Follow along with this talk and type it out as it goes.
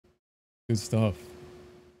Good stuff.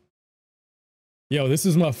 Yo, this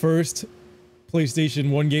is my first PlayStation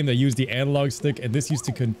 1 game that used the analog stick, and this used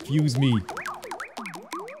to confuse me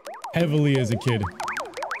heavily as a kid.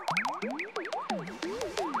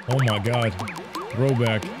 Oh my god.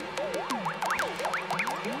 Throwback.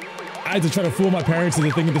 I had to try to fool my parents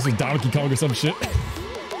into thinking this was Donkey Kong or some shit.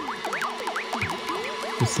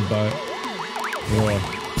 Just to buy it. Whoa.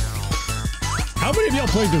 How many of y'all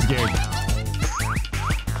played this game?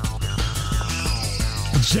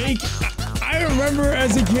 Jake, I remember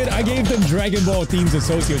as a kid, I gave them Dragon Ball themes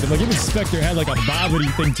associated with them. Like, even Spectre had like a bobbity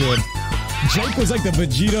thing to him. Jake was like the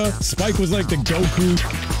Vegeta, Spike was like the Goku.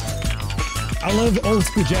 I love old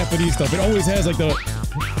school Japanese stuff. It always has like the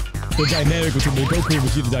dynamic between the Goku and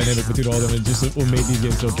Vegeta dynamic between all of them, and just what made these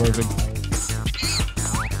games so perfect.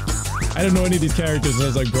 I didn't know any of these characters, and I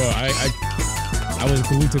was like, bro, I was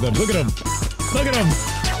glued to them. Look at them! Look at them!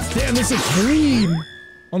 Damn, this is clean!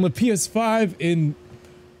 On the PS5 in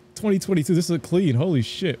 2022, this is clean. Holy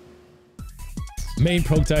shit. Main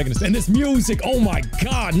protagonist. And this music, oh my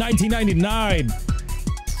god, 1999!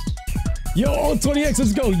 Yo, All20X,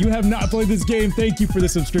 let's go! You have not played this game, thank you for the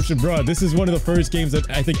subscription, bro. This is one of the first games that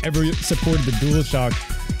I think ever supported the DualShock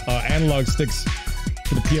analog sticks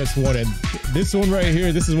for the PS1, and this one right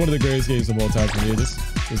here, this is one of the greatest games of all time for me. This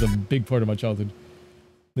is a big part of my childhood.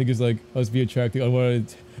 Niggas like us be attracting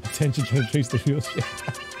unwanted attention, trying to chase the real shit.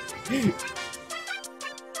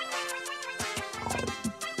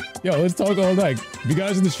 Yo, let's talk all night. If you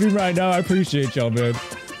guys in the stream right now, I appreciate y'all, man.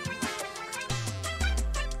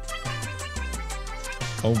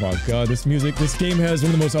 Oh my god, this music, this game has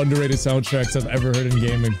one of the most underrated soundtracks I've ever heard in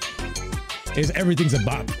gaming. Everything's a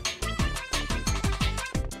bop.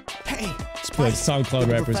 Hey, like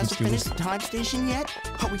SoundCloud rappers and finished the time station yet?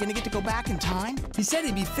 Are we gonna get to go back in time? He said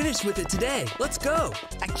he'd be finished with it today. Let's go.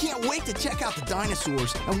 I can't wait to check out the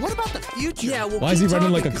dinosaurs. And what about the future? Yeah, well, why is he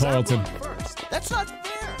running like a Carlton? That's not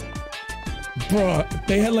fair. Bro,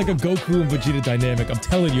 they had like a Goku and Vegeta dynamic. I'm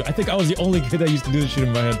telling you, I think I was the only kid that used to do this shit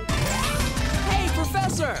in my head. Hey,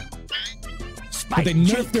 Professor! Spike, but they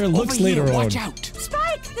nerfed their looks later on. Watch out!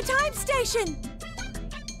 Spike, the time station!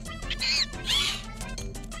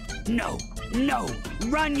 No, no,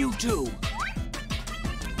 run you two!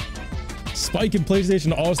 Spike in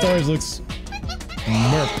PlayStation All-Stars looks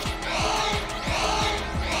merp.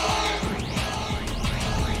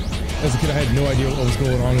 As a kid, I had no idea what was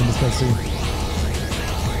going on in this cutscene.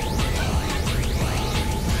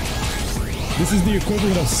 This is the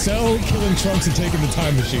equivalent of Cell killing Trunks and taking the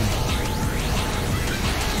time machine.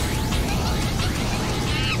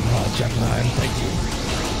 Oh, Jack 9, thank you.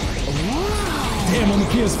 Damn, on the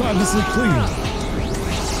PS5, this looks clean.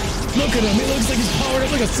 Look at him, it looks like he's powered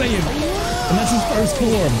up like a Saiyan. And that's his first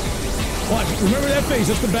form. Watch, remember that face?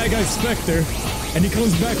 That's the bad guy Spectre. And he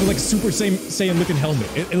comes back with like a Super Saiyan looking helmet.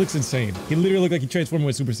 It looks insane. He literally looked like he transformed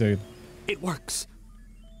into Super Saiyan. It works.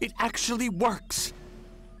 It actually works.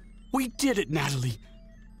 We did it, Natalie.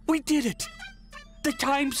 We did it. The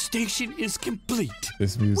time station is complete.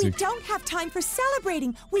 This music. We don't have time for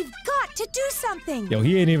celebrating. We've got to do something. Yo,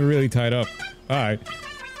 he ain't even really tied up. Alright.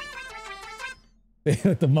 They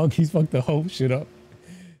let the monkeys fuck the whole shit up.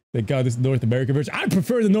 Thank God this North American version. I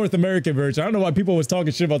prefer the North American version. I don't know why people was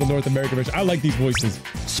talking shit about the North American version. I like these voices.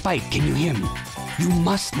 Spike, can you hear me? You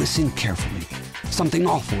must listen carefully. Something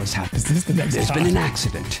awful has happened. Is this the next There's time? been an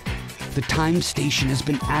accident. The time station has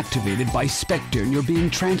been activated by Spectre and you're being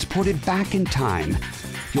transported back in time.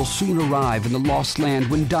 You'll soon arrive in the lost land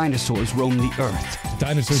when dinosaurs roam the earth.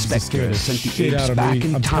 Dinosaurs Spectre has sent the apes back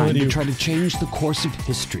in time to try to change the course of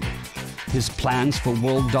history. His plans for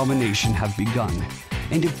world domination have begun.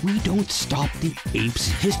 And if we don't stop the apes,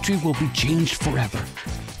 history will be changed forever.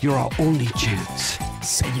 You're our only chance.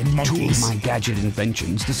 Saiyan monkeys. Two of my gadget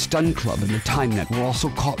inventions, the Stun Club and the Time Net, were also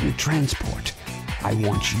caught in the transport. I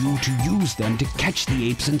want you to use them to catch the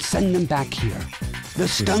apes and send them back here. The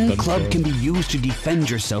Stun Club can be used to defend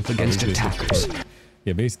yourself against attackers.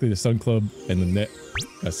 Yeah, basically the Stun Club and the net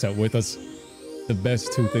got set with us. The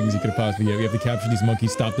best two things you could have possibly get. We have to capture these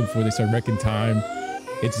monkeys, stop them before they start wrecking time.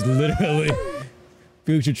 It's literally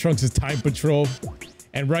Future Trunks' Time Patrol.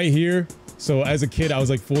 And right here, so as a kid, I was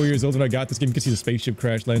like 4 years old when I got this game. You can see the spaceship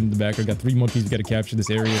crash land in the back. I got 3 monkeys. We got to capture this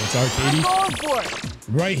area. It's arcadey. I'm going for it.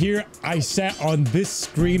 Right here, I sat on this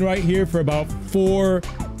screen right here for about 4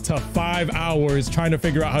 to 5 hours trying to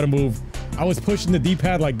figure out how to move. I was pushing the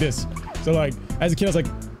D-pad like this. So like, as a kid, I was like,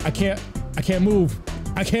 I can't move.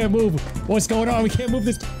 I can't move. What's going on? We can't move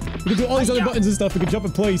this. We can do all these other buttons and stuff. We can jump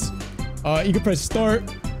in place. You can press start.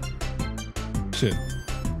 Shit.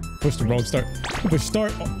 Push the wrong start. Push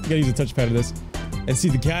start. Oh, you gotta use a touchpad of this. and see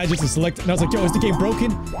the gadgets and select. And I was like, yo, is the game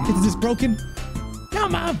broken? Is this broken? No,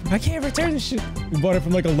 Mom, I can't return this shit. We bought it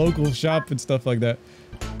from like a local shop and stuff like that.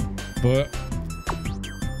 But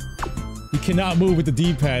you cannot move with the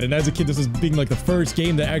D-pad. And as a kid, this was being like the first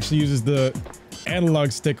game that actually uses the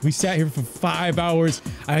analog stick. We sat here for 5 hours.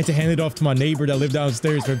 I had to hand it off to my neighbor that lived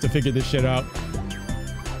downstairs for him to figure this shit out.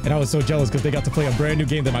 And I was so jealous because they got to play a brand new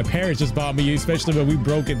game that my parents just bought me, especially when we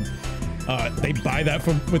broke it. They buy that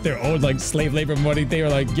with their own like slave labor money. They were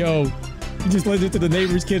like, yo, you just lent it to the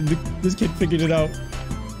neighbor's kid. This kid figured it out.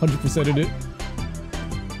 100% in it.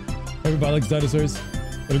 Everybody likes dinosaurs.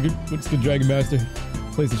 What's the Dragon Master?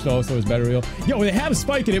 PlayStation also is battle royale. Yo, they have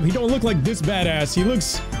Spike in it, but he don't look like this badass. He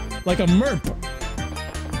looks like a merp.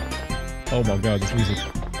 Oh my god, this music.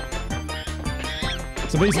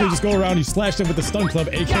 So basically, just go around, you slash them with the stun club,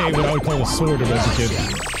 aka what I would call a sword as a kid.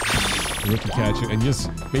 Rip and catch it, and just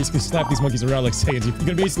basically slap these monkeys around like Saiyans. You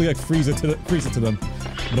can basically like freeze it to them.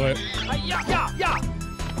 But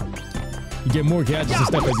you get more gadgets and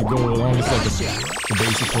stuff as you go along. It's like the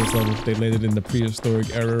basic first level. They landed in the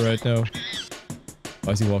prehistoric era right now.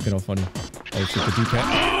 Why is he walking all funny? Oh shit, the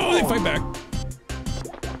D-pad. Oh, they fight back.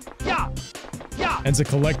 And it's a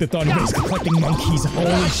collectathon. You're basically collecting monkeys.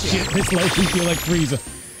 Holy shit, this life we feel like Frieza.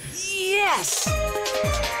 Yes!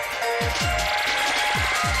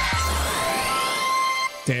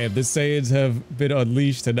 Damn, the Saiyans have been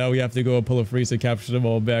unleashed, and now we have to go and pull a Frieza, capture them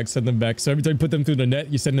all back, send them back. So every time you put them through the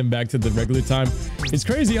net, you send them back to the regular time. It's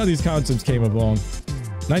crazy how these concepts came along.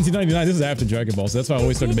 1999, this is after Dragon Ball, so that's why I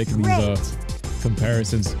always started making these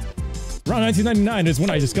comparisons. Around 1999 is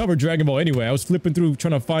when I discovered Dragon Ball anyway. I was flipping through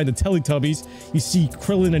trying to find the Teletubbies. You see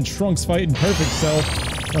Krillin and Trunks fighting Perfect Cell.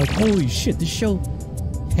 Like, holy shit, this show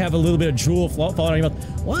have a little bit of drool falling on your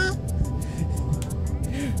mouth. What?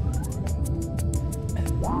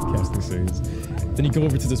 Casting scenes. Then you go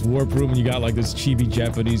over to this warp room and you got like this chibi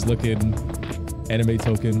Japanese looking anime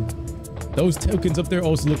token. Those tokens up there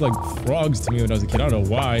also look like frogs to me when I was a kid. I don't know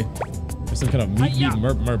why. There's some kind of meat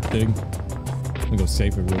merp thing. Let me go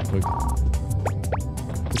save it real quick.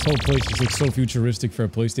 This whole place just looks so futuristic for a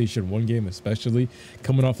PlayStation 1 game, especially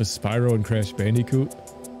coming off of Spyro and Crash Bandicoot.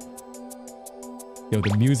 Yo,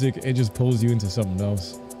 the music, it just pulls you into something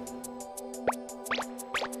else.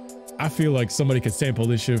 I feel like somebody could sample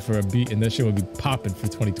this shit for a beat and that shit would be popping for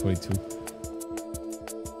 2022.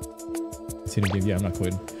 See the game? Yeah, I'm not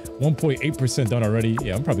quitting. 1.8% done already.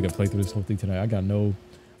 Yeah, I'm probably gonna play through this whole thing tonight. I got no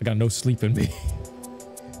sleep in me.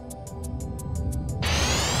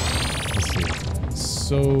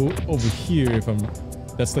 So over here,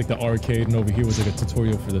 that's like the arcade, and over here was like a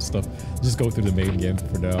tutorial for this stuff. Just go through the main game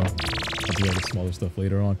for now. I'll do all the smaller stuff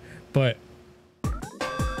later on. But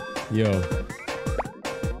yo,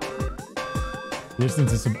 listening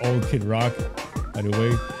to some old Kid Rock. By the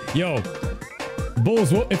way, yo,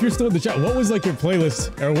 Bulls, if you're still in the chat, what was like your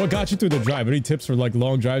playlist, or what got you through the drive? Any tips for like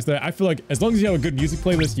long drives? That I feel like as long as you have a good music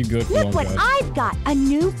playlist, you're good for long drives. Look what I've got! A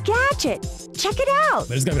new gadget. Check it out.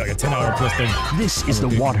 There's gotta be like a 10-hour plus thing. This is the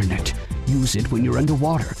water net. Use it when you're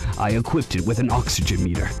underwater. I equipped it with an oxygen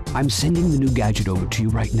meter. I'm sending the new gadget over to you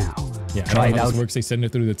right now. Yeah, try it out. This works. They send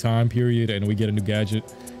it through the time period, and we get a new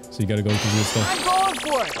gadget. So you gotta go through this stuff. I'm going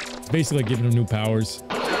for it. It's basically like giving them new powers.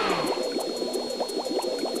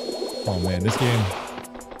 Oh man, this game.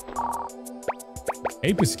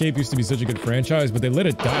 Ape Escape used to be such a good franchise, but they let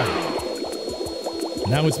it die.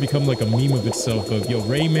 Now it's become like a meme of itself. Of yo,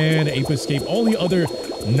 Rayman, Ape Escape, all the other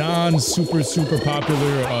non-super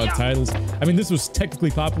popular titles. I mean, this was technically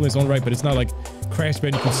popular in its own right, but it's not like Crash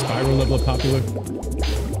Bandicoot Spyro level of popular.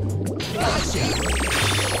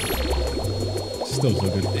 Still so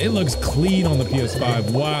good. It looks clean on the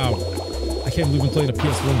PS5. Wow. I can't believe I'm playing a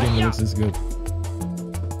PS1 game that looks this good.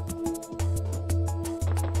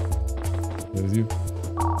 There's you.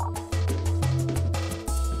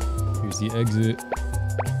 Here's the exit.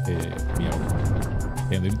 Yeah.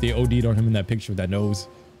 Damn, they OD'd on him in that picture with that nose.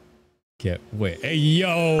 Can't wait. Hey,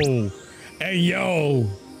 yo! Hey, yo!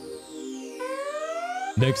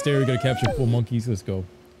 Next area, we gotta capture 4 monkeys. Let's go.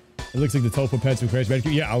 It looks like the Topo Pets from Crash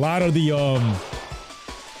Bandicoot. Yeah, a lot of the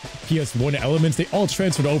PS1 elements, they all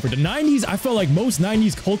transferred over. The 90s, I felt like most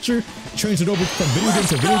 90s culture transferred over from video game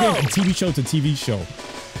to video game and TV show to TV show.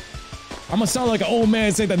 I'm gonna sound like an old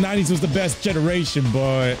man saying the 90s was the best generation,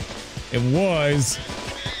 but it was.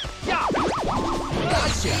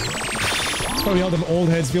 It's probably all them old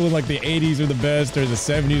heads feeling like the 80s are the best or the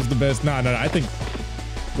 70s the best. Nah, I think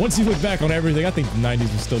once you look back on everything, I think the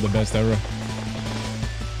 90s was still the best era.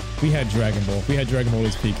 We had Dragon Ball. We had Dragon Ball at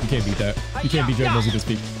its peak. You can't beat that. You can't beat Dragon Ball at its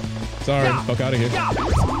peak. Sorry, fuck out of here.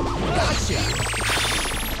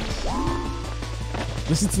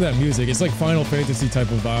 Listen to that music. It's like Final Fantasy type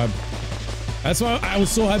of vibe. That's why I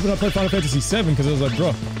was so hyped when I played Final Fantasy 7 because I was like,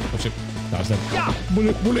 bro, oh shit, no, it's not.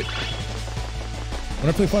 Bullet. When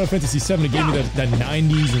I played Final Fantasy 7, it gave me that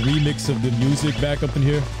 90s remix of the music back up in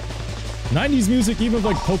here. 90s music, even of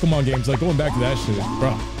like Pokemon games, like going back to that shit,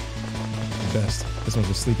 bro. The best. This one's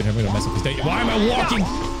just sleeping. I'm gonna mess up his day. Why am I walking?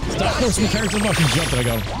 Stop forcing the character to fucking jump. There I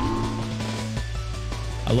go.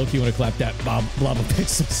 I low-key want to clap that blob of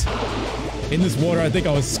pixels. In this water, I think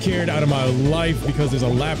I was scared out of my life because there's a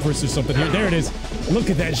Lapras or something here. There it is. Look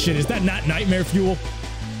at that shit. Is that not nightmare fuel?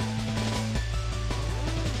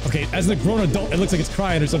 Okay, as a grown adult, it looks like it's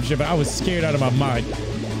crying or some shit, but I was scared out of my mind.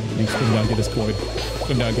 You swim down, get this coin.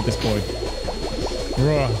 Swim down, get this coin.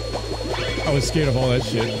 Bruh. I was scared of all that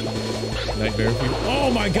shit. Nightmare fuel.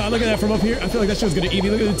 Oh my god, look at that from up here. I feel like that shit was gonna eat me.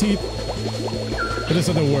 Look at the teeth. But there's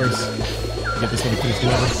something worse. Get this one to finish the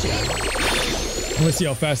level. I want to see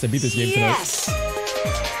how fast I beat this game tonight.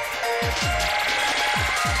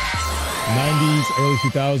 90s, early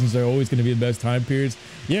 2000s are always going to be the best time periods.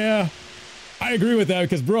 Yeah, I agree with that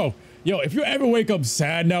because, bro, yo, if you ever wake up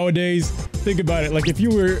sad nowadays, think about it. Like, if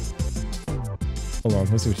you were... Hold on,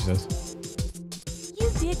 let's see what she says. You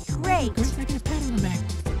did great. Can I get a pat on the back?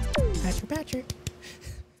 Patrick.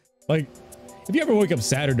 Like, if you ever wake up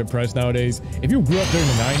sad or depressed nowadays, if you grew up during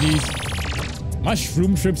the 90s, my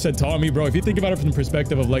shroom trips had taught me, bro, if you think about it from the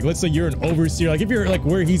perspective of, like, let's say you're an overseer, like, if you're, like,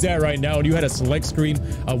 where he's at right now and you had a select screen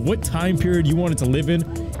of what time period you wanted to live in,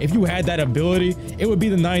 if you had that ability, it would be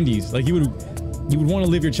the 90s. Like, you would want to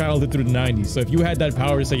live your childhood through the 90s. So if you had that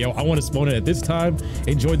power to say, yo, I want to spawn it at this time,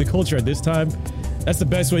 enjoy the culture at this time, that's the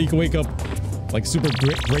best way you can wake up, like, super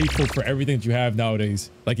grateful for everything that you have nowadays.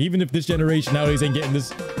 Like, even if this generation nowadays ain't getting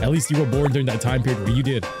this, at least you were born during that time period where you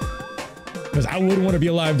did. Because I wouldn't want to be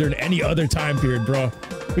alive during any other time period, bro.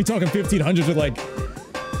 We talking 1500s with, like,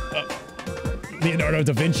 Leonardo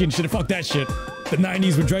da Vinci and shit. Fuck that shit. The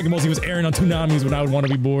 90s with Dragon Ball Z was airing on Tsunamis when I would want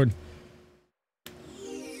to be born.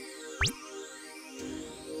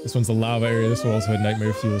 This one's the lava area. This one also had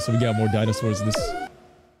nightmare fuel, so we got more dinosaurs in this.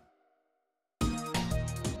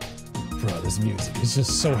 Bro, this music is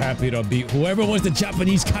just so happy to upbeat. Whoever was the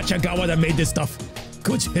Japanese Kachagawa that made this stuff,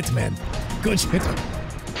 good shit, man. Good shit.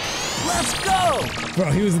 Let's go!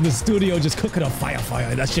 Bro, he was in the studio just cooking a fire.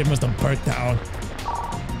 That shit must have burnt down.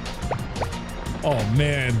 Oh,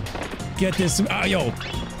 man. Get this. Yo,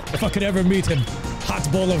 if I could ever meet him,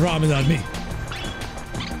 hot bowl of ramen on me.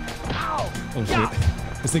 Oh, shit.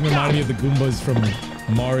 This thing reminded me of the Goombas from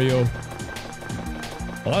Mario.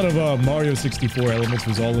 A lot of Mario 64 elements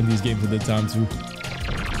was all in these games at the time, too.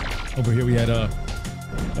 Over here, we had a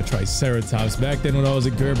Triceratops. Back then when I was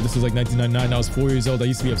a girl, but this was like 1999, I was 4 years old. I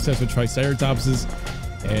used to be obsessed with Triceratopses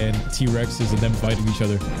and T-Rexes and them fighting each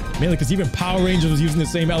other. Mainly because even Power Rangers was using the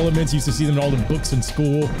same elements. You used to see them in all the books in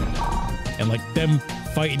school. And like them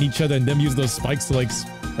fighting each other and them using those spikes to like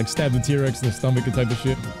stab the T-Rex in the stomach and type of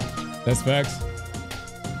shit. That's facts.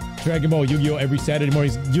 Dragon Ball, Yu-Gi-Oh! Every Saturday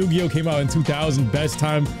morning. Yu-Gi-Oh! Came out in 2000. Best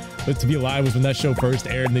time to be alive was when that show first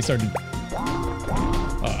aired and they started...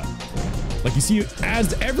 like you see,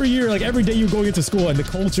 as every year, like every day you're going into school and the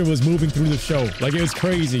culture was moving through the show. Like it was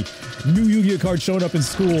crazy. New Yu-Gi-Oh! Cards showing up in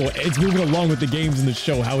school. It's moving along with the games in the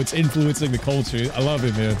show, how it's influencing the culture. I love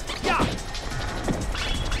it, man.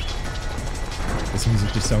 This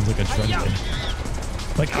music just sounds like adrenaline.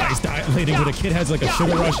 Like eyes dilating when a kid has like a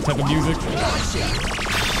sugar rush type of music.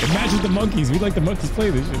 Imagine the monkeys. We like the monkeys play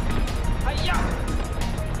this shit.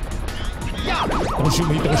 Don't shoot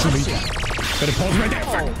me. Don't shoot me. Better pause right there.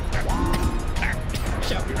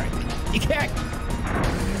 Shall be right. You can't.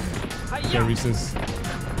 There he says.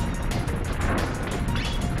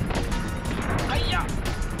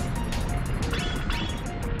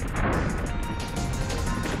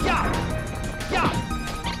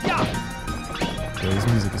 Yo, this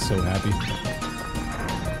music is so happy.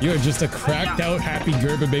 You are just a cracked out happy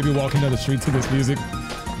Gerber baby walking down the street to this music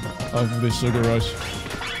of the Sugar Rush.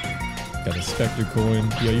 Got a Spectre coin.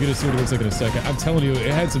 Yeah, you're gonna see what it looks like in a second. I'm telling you,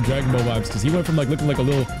 it had some Dragon Ball vibes because he went from like looking like a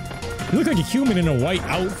little... He looked like a human in a white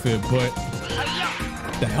outfit, but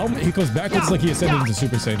the helmet, he goes backwards like he ascended into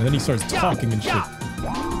Super Saiyan, and then he starts talking and shit. Oh,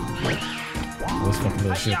 this fucking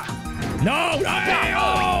little shit. No!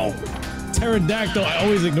 No! Pterodactyl, I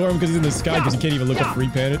always ignore him because he's in the sky because he can't even look up free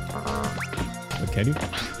planet. But can you? He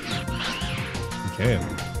can.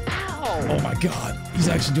 Oh my god. He's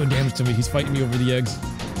actually doing damage to me. He's fighting me over the eggs.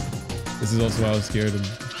 This is also why I was scared. And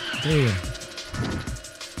damn.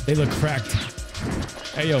 They look cracked.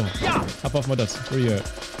 Hey, yo. Hop off my nuts. Where you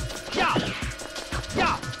at?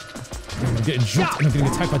 I'm getting juked and I'm getting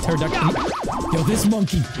attacked by pterodactyl. Yo, this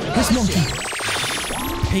monkey.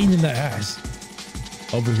 Pain in the ass.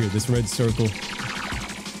 Over here, this red circle.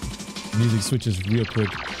 Music switches real quick.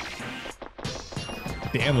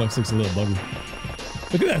 The analog looks a little buggy.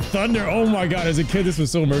 Look at that thunder. Oh my god, as a kid, this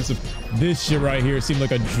was so immersive. This shit right here seemed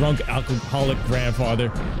like a drunk alcoholic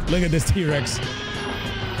grandfather. Look at this T-Rex.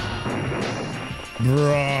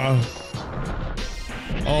 Bruh.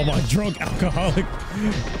 Oh my, drunk alcoholic.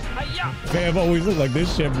 Fam always look like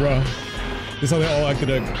this shit, bruh. This is how they all acted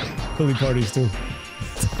at Philly parties too.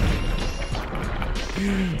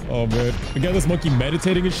 Oh man. We got this monkey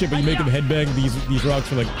meditating and shit, but you make him headbang these rocks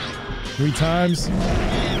for like 3 times.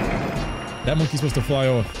 That monkey's supposed to fly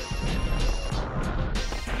off.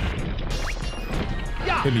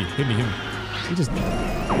 Hit me. He just...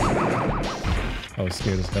 I was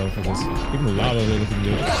scared as hell for this. Even the lava there looking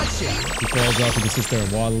good. Gotcha. He falls off and just sits there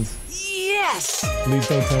and waddles. Yes! Please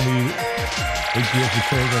don't tell me HDS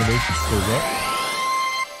returns animation goes up.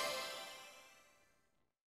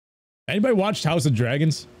 Anybody watched House of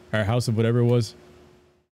Dragons? Or House of whatever it was?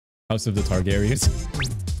 House of the Targaryens.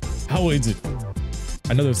 How is it?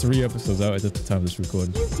 I know there's 3 episodes out at the time of this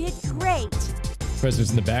recording. You did great. President's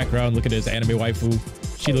in the background. Look at this anime waifu.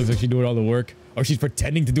 She looks like she's doing all the work. Or she's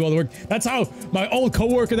pretending to do all the work. That's how my old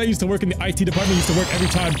coworker that used to work in the IT department used to work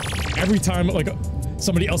every time like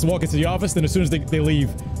somebody else walks into the office, then as soon as they leave,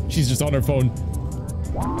 she's just on her phone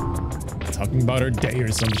talking about her day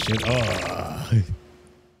or some shit.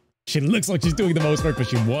 She looks like she's doing the most work, but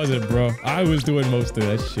she wasn't, bro. I was doing most of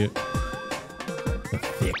that shit. The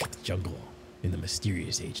thick jungle in the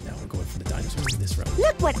mysterious age. Now we're going for the dinosaurs to this route.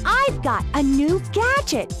 Look what I've got, a new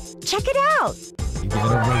gadget. Check it out. You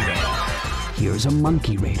got a radar. Here's a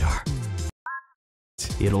monkey radar.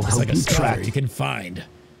 It'll help like you track. You can find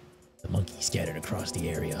the monkey scattered across the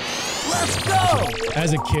area. Let's go!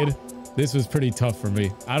 As a kid, this was pretty tough for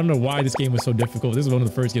me. I don't know why this game was so difficult. This is one of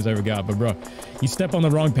the first games I ever got, but bro, you step on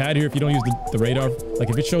the wrong pad here if you don't use the radar.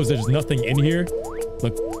 Like if it shows there's nothing in here,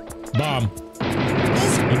 look, bomb.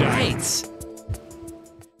 You die.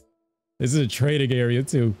 This is a trading area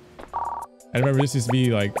too. I remember this used to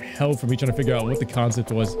be like hell for me trying to figure out what the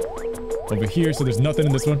concept was. Over here, so there's nothing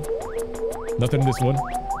in this one. Nothing in this one.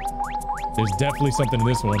 There's definitely something in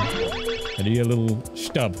this one. I need a little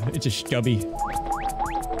stub. It's a stubby.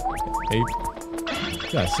 Ape.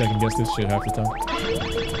 Gotta second guess this shit half the time.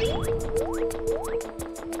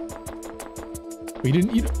 We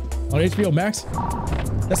didn't eat on HBO Max?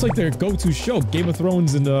 That's like their go-to show. Game of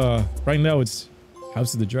Thrones and right now it's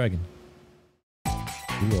House of the Dragon.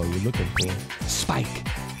 Who are you looking for? Spike,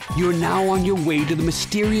 you're now on your way to the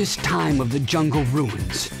mysterious time of the jungle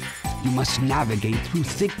ruins. You must navigate through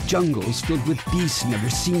thick jungles filled with beasts never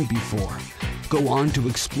seen before. Go on to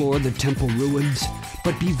explore the temple ruins,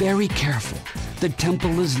 but be very careful. The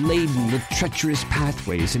temple is laden with treacherous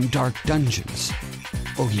pathways and dark dungeons.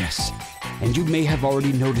 Oh yes, and you may have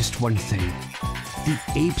already noticed one thing. The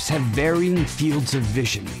apes have varying fields of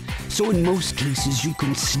vision, so in most cases you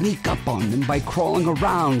can sneak up on them by crawling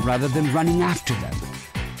around rather than running after them.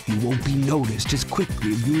 You won't be noticed as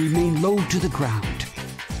quickly if you remain low to the ground.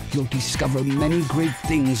 You'll discover many great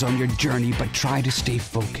things on your journey, but try to stay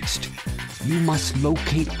focused. You must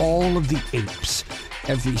locate all of the apes.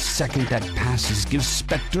 Every second that passes gives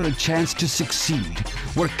Spectre a chance to succeed.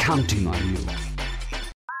 We're counting on you.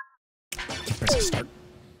 Press start.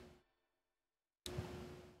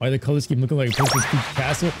 Why the color scheme looking like a Princess Peach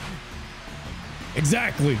castle?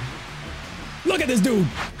 Exactly. Look at this dude.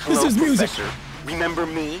 Hello, this is music. Professor. Remember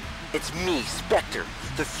me? It's me, Spectre,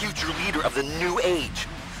 the future leader of the new age.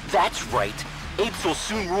 That's right. Apes will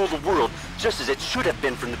soon rule the world, just as it should have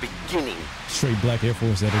been from the beginning. Straight Black Air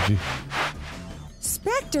Force energy.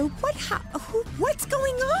 Spectre, what's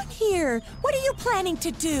going on here? What are you planning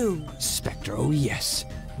to do? Spectre, oh yes.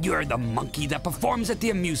 You're the monkey that performs at the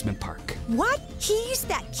amusement park. What? He's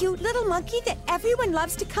that cute little monkey that everyone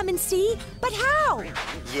loves to come and see? But how?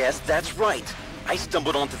 Yes, that's right. I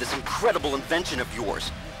stumbled onto this incredible invention of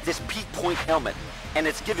yours, this peak point helmet, and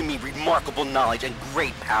it's given me remarkable knowledge and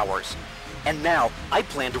great powers. And now, I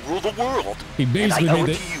plan to rule the world. He basically and I owe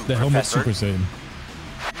made it to you, the helmet Professor. Super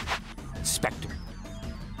Saiyan. Spectre,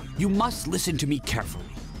 you must listen to me carefully.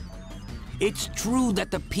 It's true that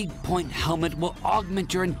the peak point helmet will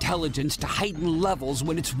augment your intelligence to heightened levels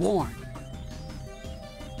when it's worn.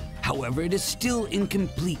 However, it is still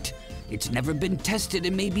incomplete. It's never been tested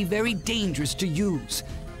and may be very dangerous to use.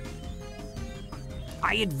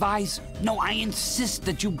 I insist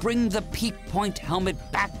that you bring the peak point helmet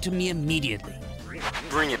back to me immediately.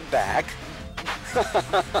 Bring it back?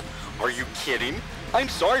 Are you kidding? I'm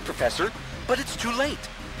sorry, Professor, but it's too late.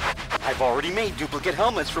 I've already made duplicate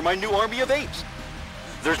helmets for my new army of apes.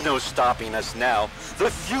 There's no stopping us now. The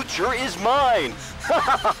future is mine.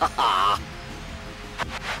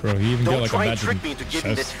 Bro, he even got Don't like try a and trick magic me into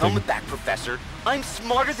giving this chest helmet thing. back, Professor. I'm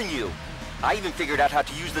smarter than you. I even figured out how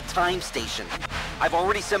to use the time station. I've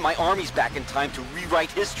already sent my armies back in time to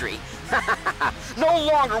rewrite history. No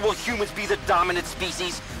longer will humans be the dominant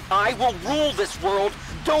species. I will rule this world.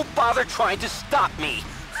 Don't bother trying to stop me.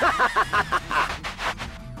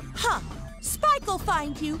 Huh. Spike will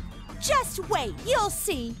find you. Just wait, you'll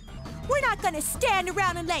see. We're not gonna stand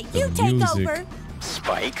around and let you take over.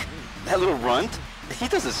 Spike? That little runt? He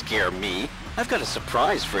doesn't scare me. I've got a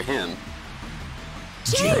surprise for him.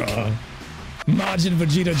 Jake! Majin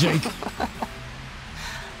Vegeta Jake.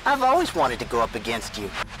 I've always wanted to go up against you.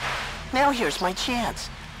 Now here's my chance.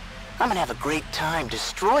 I'm gonna have a great time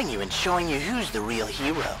destroying you and showing you who's the real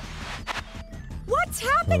hero. What's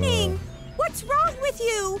happening? What's wrong with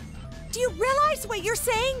you? Do you realize what you're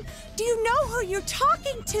saying? Do you know who you're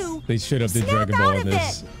talking to? They should have did Snap Dragon Ball out in of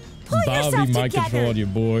this. it. Pull yourself Bobby, my together. control on your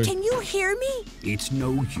boy. Can you hear me? It's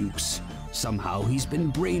no use. Somehow he's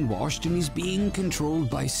been brainwashed and he's being controlled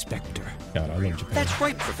by Spectre. God, I love Japan. That's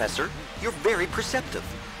right, Professor. You're very perceptive.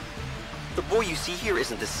 The boy you see here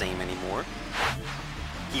isn't the same anymore.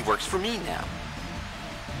 He works for me now.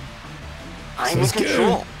 I'm in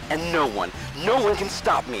control, and no one can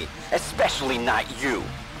stop me, especially not you.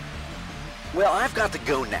 Well, I've got to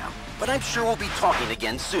go now, but I'm sure we'll be talking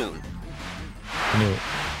again soon. You know,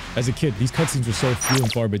 as a kid, these cutscenes were so few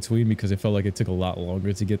and far between because it felt like it took a lot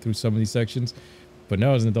longer to get through some of these sections. But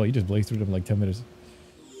now as an adult, you just blaze through them in like 10 minutes.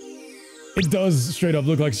 It does straight up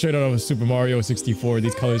look like straight out of Super Mario 64,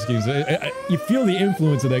 these color schemes. You feel the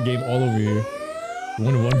influence of that game all over here.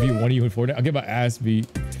 1v1 even Fortnite. I'll get my ass beat.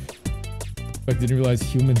 But I didn't realize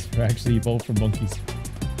humans are actually evolved from monkeys.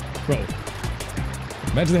 Bro.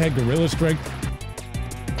 Imagine they had gorilla strength.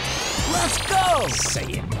 Let's go! Say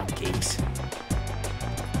it, monkeys.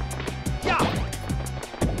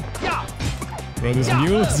 Bro, this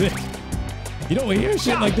music. You don't hear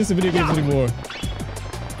shit like this in video games anymore.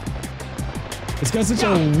 It's got such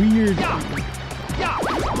a weird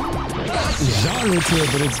genre to it,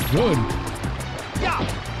 but it's good.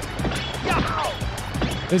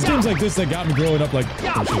 There's games like this that got me growing up like,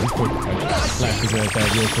 oh shit, he's quick. I slapped his head at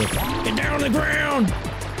that real quick. Get down on the ground!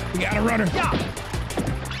 We got a runner.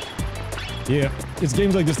 Yeah, it's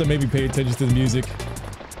games like this that made me pay attention to the music.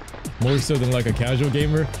 More so than like a casual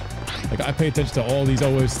gamer. Like I pay attention to all these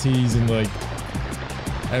OSTs and like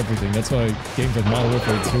everything. That's why games like Modern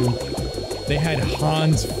Warfare 2, they had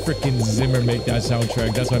Hans freaking Zimmer make that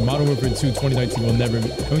soundtrack. That's why Modern Warfare 2 2019 will never be,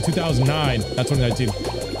 I mean 2009, not 2019.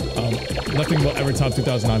 Nothing will ever top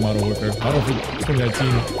 2009 Modern Warfare. Modern Warfare 2019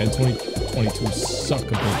 and 2022 suck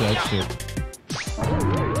compared to that shit. I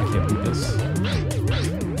can't beat this.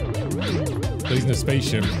 He's in a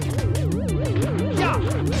spaceship.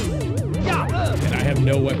 And I have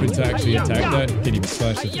no weapon to actually attack that. Can't even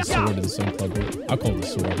slash it with the sword or the sun club. I'll call it the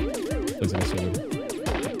sword. Looks like a sword.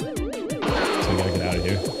 So we gotta get out of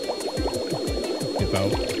here. Dip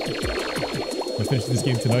out. I'll finish this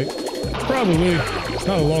game tonight. Probably. It's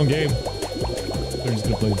not a long game. They're just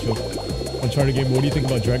gonna play the show. Uncharted game. What do you think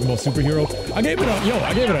about Dragon Ball Superhero? I gave it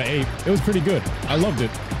an 8. It was pretty good. I loved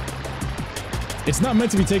it. It's not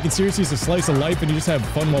meant to be taken seriously. It's a slice of life, and you just have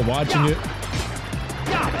fun while watching it.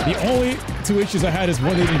 The only two issues I had is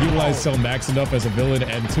one, they didn't utilize Cell Max enough as a villain,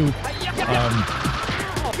 and two,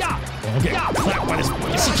 okay, clap by this.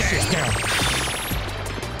 Sit your ass down.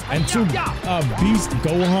 And two, Beast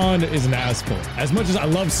Gohan is an asshole. As much as I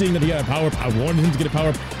love seeing that he had a power-up, I wanted him to get a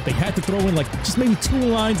power-up, they had to throw in like just maybe 2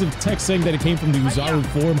 lines of text saying that it came from the Uzaru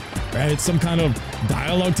form, or added some kind of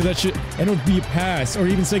dialogue to that shit, and it would be a pass, or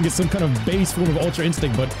even saying it's some kind of base form of Ultra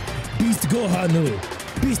Instinct, but Beast Gohan, no.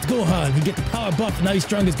 Beast Gohan, he get the power buff, and now he's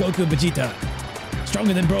strong as Goku and Vegeta.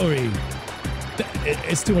 Stronger than Broly.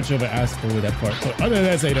 It's too much of an asshole with that part. So other than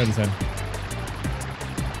that, it's 8 out of 10.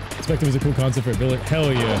 Spectre was a cool concept for a villain.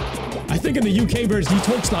 Hell yeah. I think in the UK version, he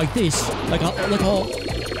talks like this. Like all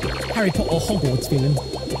Harry Potter or Hogwarts feeling.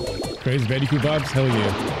 Crazy Bandicoot vibes? Hell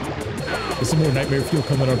yeah. There's some more Nightmare Fuel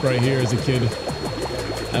coming up right here as a kid.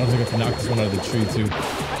 I don't think I can knock this one out of the tree too.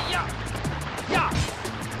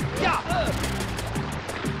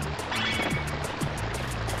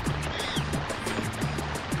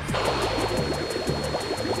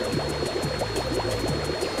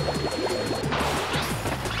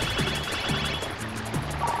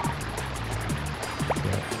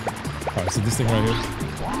 So this thing right here.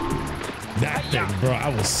 That thing, bro, I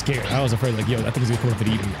was scared. I was afraid, like, yo, that thing's gonna come up and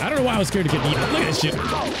eat me. I don't know why I was scared to get eaten. Look at this shit.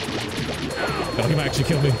 Oh, he might actually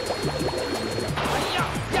kill me.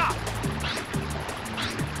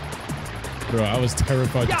 Bro, I was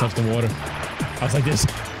terrified to touch the water. I was like this.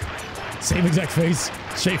 Same exact face.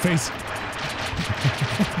 Shake face.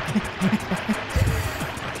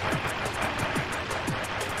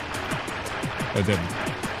 But then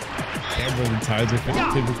camera and tides are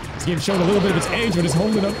this game showing a little bit of its age, but it's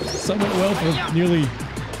holding up somewhat well for nearly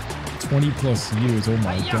 20 plus years. Oh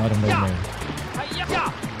my god, I'm no man.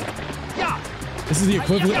 This is the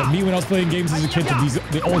equivalent of me when I was playing games as a kid to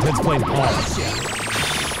the old heads playing Pong.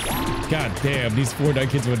 God damn, these Fortnite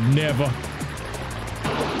kids would never.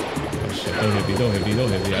 Oh shit, don't hit me, don't hit me, don't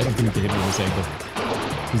hit me. I don't think you can hit me in this angle.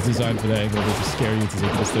 He's designed for that angle, which is scary to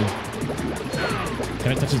take this thing.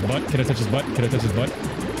 Can I touch his butt? Can I touch his butt? Can I touch his butt?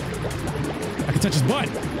 I can touch his butt!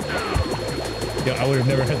 Yo, I would have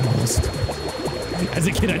never had the balls. As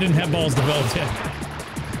a kid, I didn't have balls developed yet.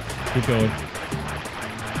 Keep going.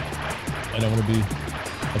 I don't want to be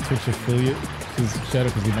a Twitch affiliate. Shadow,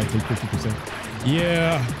 because they might take 50%.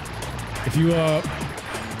 Yeah. If you,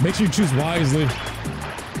 make sure you choose wisely.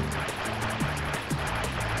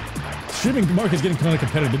 Streaming market is getting kind of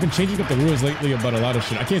competitive. They've been changing up the rules lately about a lot of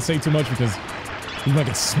shit. I can't say too much because you might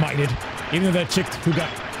get smited. Even though that chick who got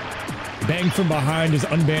banged from behind is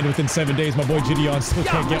unbanned within 7 days, my boy Gideon still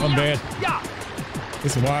can't get unbanned.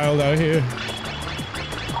 It's wild out here.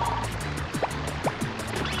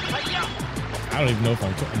 I don't even know if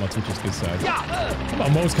I'm on Twitch's good side. I'm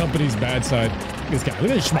on most companies' bad side. This guy,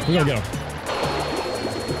 look at this schmuck. We're gonna get him.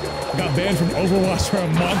 Got banned from Overwatch for a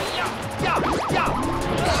month.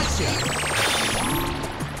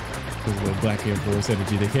 Because of the Black Air Force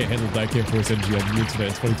energy. They can't handle Black Air Force energy on the internet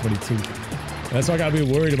in 2022. And that's why I gotta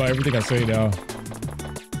be worried about everything I say now.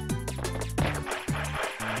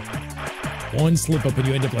 One slip up and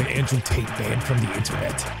you end up like Andrew Tate, banned from the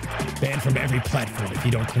internet. Banned from every platform if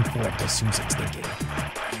you don't conform to Susan's thinking.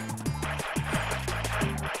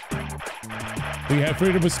 We have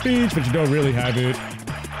freedom of speech, but you don't really have it.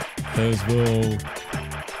 Because we'll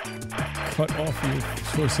cut off your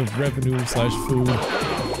source of revenue / food.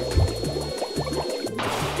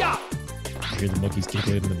 I hear the monkeys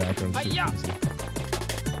tickling in the background.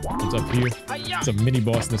 What's up here? It's a mini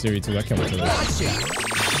boss in this area too. I can't wait to that.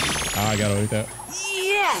 I gotta wait that.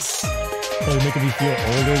 Yes! Oh, you're making me feel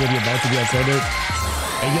older than you're about to be on Sunday.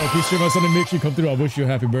 Hey, yo, if you stream on Sunday, make sure you come through. I wish you a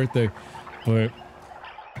happy birthday. But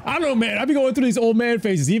I don't know, man. I've been going through these old man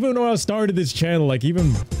phases. Even when I started this channel, like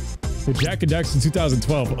even with Jack and Dax in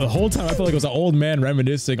 2012, the whole time I felt like it was an old man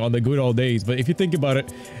reminiscing on the good old days. But if you think about it,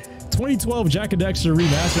 2012 Jack and Daxter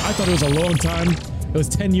remastered, I thought it was a long time. It was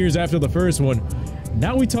 10 years after the first one.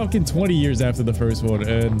 Now we talking 20 years after the first one,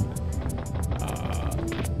 and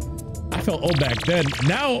I felt old back then.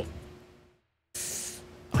 Now,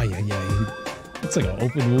 it's like an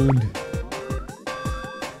open wound.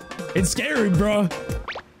 It's scary, bro.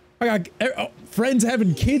 I got friends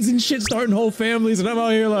having kids and shit, starting whole families, and I'm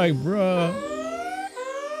out here like, bro.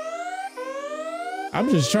 I'm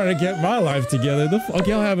just trying to get my life together. The fuck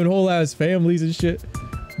y'all having whole ass families and shit.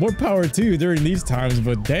 More power to you during these times,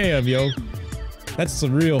 but damn, yo. That's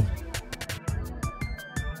surreal.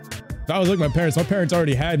 If I was like my parents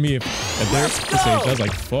already had me at their age. I was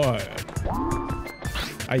like, fuck.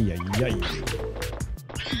 I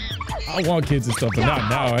want kids and stuff, but not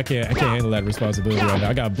now. I can't handle that responsibility right now.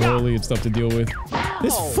 I got Broly and stuff to deal with.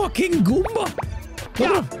 This fucking Goomba. Look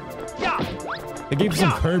at him. They gave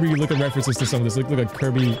some Kirby looking references to some of this. Look at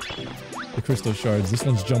Kirby, the crystal shards. This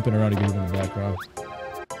one's jumping around again in the background.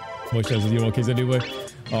 What shows do you want kids anyway?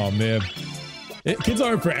 Oh man. Kids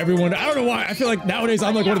aren't for everyone. I don't know why. I feel like nowadays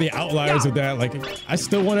I'm like one of the outliers with that. Like, I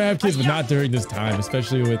still want to have kids, but not during this time,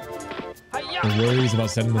 especially with the worries about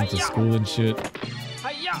sending them to school and shit.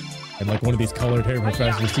 And like one of these colored hair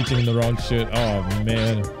professors teaching them the wrong shit. Oh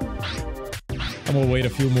man. I'm gonna wait a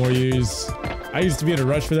few more years. I used to be in a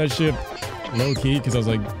rush for that shit, low key, because I was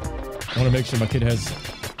like, I want to make sure my kid has.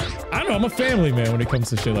 I don't know. I'm a family man when it comes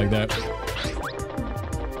to shit like that.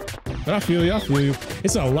 But I feel you. I feel you.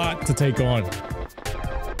 It's a lot to take on.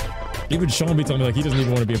 Even Sean be telling me like he doesn't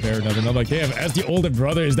even want to be a parent now. And I'm like, damn, as the older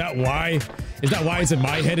brother, is that why? Is that why it's in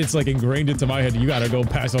my head? It's like ingrained into my head. You gotta go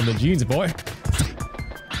pass on the genes, boy.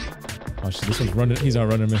 Oh shit, this one's running. He's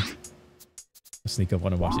outrunning me. I'll sneak up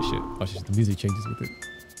on and watch this shit. Watch this. The music changes with it.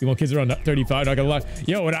 You want kids around 35? Not gonna lie.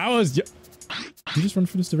 Yo, when I was, you just run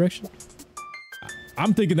from this direction.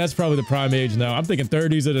 I'm thinking that's probably the prime age now. I'm thinking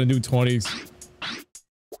 30s are the new 20s.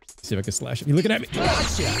 See if I can slash him. You looking at me?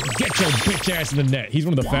 Gotcha. Get your bitch ass in the net. He's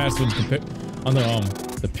one of the fast ones on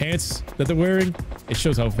the pants that they're wearing. It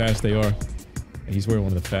shows how fast they are. And he's wearing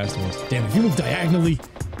one of the fast ones. Damn, if you move diagonally,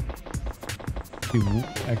 you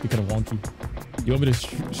actually kind of wonky. You want me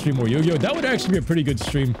to stream more yo-yo? That would actually be a pretty good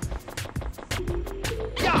stream.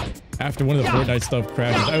 after one of the Fortnite stuff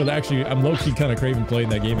crashes. I'm low-key kind of craving playing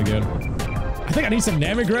that game again. I think I need some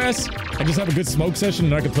Namek grass and just have a good smoke session,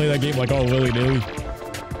 and I can play that game like all willy-nilly.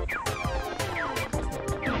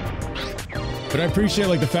 But I appreciate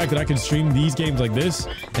like the fact that I can stream these games like this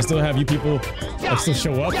and still have you people like still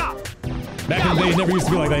show up. Back in the day, it never used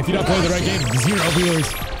to be like that. If you're not playing the right game, 0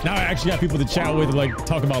 viewers. Now I actually got people to chat with and like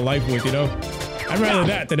talk about life with, you know? I'd rather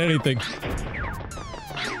that than anything.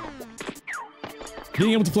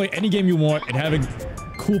 Being able to play any game you want and having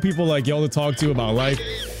cool people like y'all to talk to about life,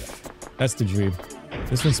 that's the dream.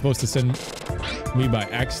 This one's supposed to send me by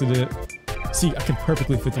accident. See, I can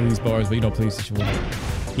perfectly fit through these bars, but you know, PlayStation 1.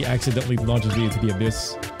 He accidentally launches me into the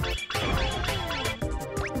abyss.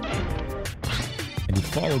 And you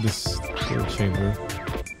follow this third chamber.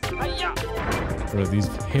 Bro, these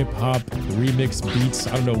hip-hop remix beats.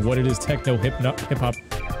 I don't know what it is. Techno, hip-hop.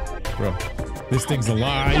 Bro, this thing's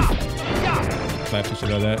alive. Slap the shit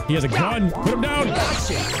out of that. He has a gun. Put him down.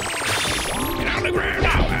 Get on the ground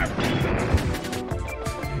now.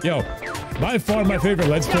 Yo, by far my favorite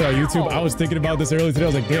Let's Play on YouTube. I was thinking about this earlier today. I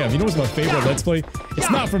was like, damn, you know what's my favorite Let's Play? It's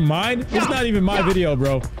not from mine. It's not even my video,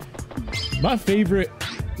 bro. My favorite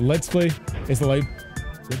Let's Play is the like...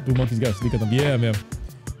 Blue Monkey's got to sneak at them. Yeah, man.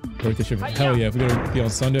 Birthday ship. Hell yeah. If we're gonna be on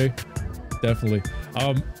Sunday, definitely.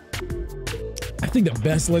 I think the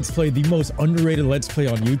best Let's Play, the most underrated Let's Play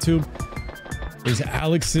on YouTube is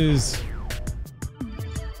Alex's...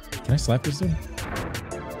 Can I slap this thing?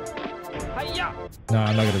 Nah,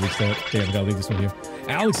 I'm not gonna reach that. Damn, I gotta leave this one here.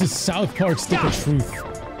 Alex's South Park Stick of Truth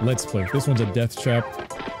Let's Play. This one's a death trap.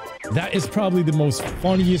 That is probably the most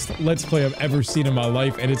funniest Let's Play I've ever seen in my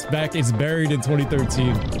life, and it's buried in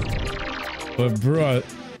 2013. But bruh,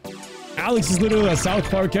 Alex is literally a South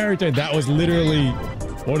Park character, and that was literally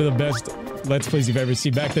one of the best Let's Plays you've ever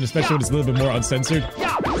seen back then, especially when it's a little bit more uncensored.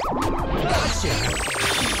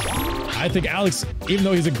 I think Alex, even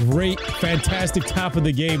though he's a great, fantastic top of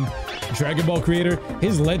the game Dragon Ball creator,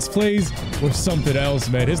 his Let's Plays were something else,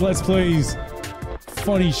 man. His Let's Plays,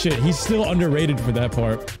 funny shit. He's still underrated for that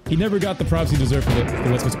part. He never got the props he deserved for the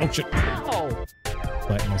Let's Plays. Oh shit.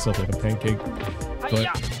 Flatten myself like a pancake. But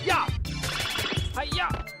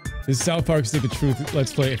this South Park Stick of Truth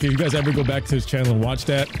Let's Play, if you guys ever go back to his channel and watch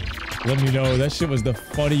that, let me know. That shit was the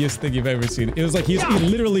funniest thing you've ever seen. It was like he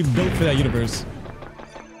literally built for that universe.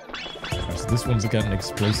 Right, so this one's got an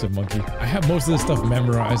explosive monkey. I have most of this stuff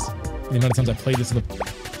memorized. The amount of times I played this in the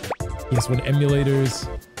PS1 emulators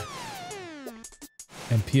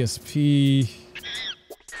and PSP.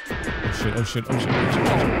 Oh shit, oh shit, oh shit,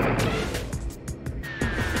 oh shit.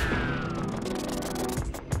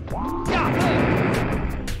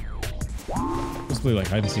 Let's play like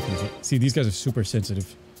hide and seek. See, these guys are super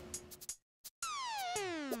sensitive.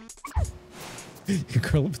 You can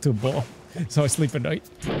curl up to a ball. That's how I sleep at night.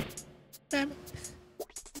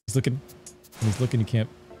 He's looking. When he's looking, you can't.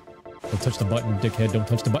 Don't touch the button, dickhead. Don't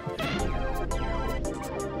touch the button.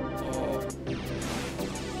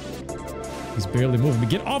 He's barely moving.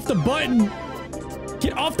 Get off the button!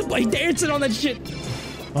 Get off the button! He's dancing on that shit!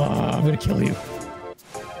 Oh, I'm gonna kill you.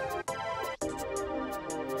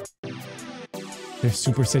 They're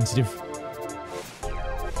super sensitive.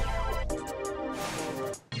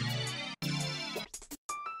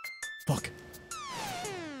 Fuck.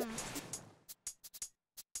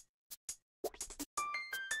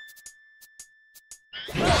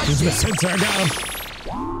 He's gonna center down.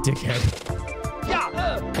 Dickhead.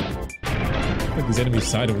 I think these enemies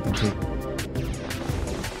sided with him too.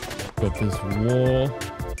 Go up this wall.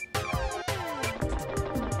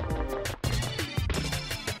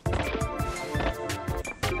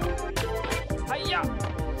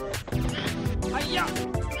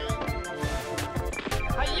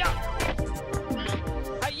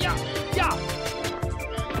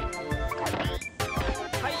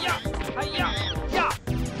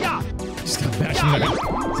 Just got bashed in the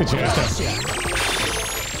sit your ass down.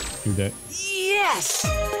 Do that. Yes!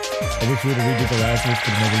 I wish we would have redid the last one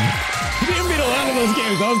for another year. You didn't beat a lot of those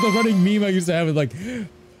games. That was the running meme I used to have. With like,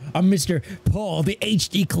 I'm Mr. Paul, the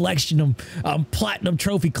HD collection, platinum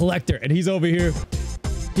trophy collector, and he's over here.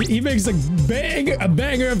 He makes a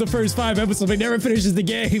banger of the first 5 episodes, but never finishes the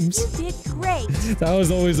games. You did great. That was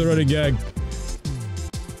always the running gag.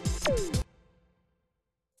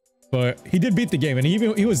 But he did beat the game, and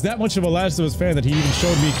he was that much of a Last of Us fan that he even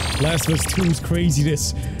showed me Last of Us 2's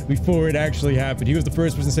craziness before it actually happened. He was the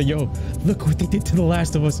first person to say, yo, look what they did to The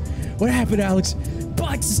Last of Us. What happened, Alex?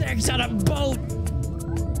 Butt sex on a boat!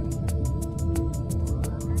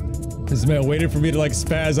 This man waited for me to like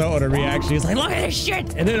spaz out on a reaction. He's like, look at this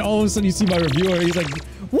shit! And then all of a sudden you see my reviewer, he's like,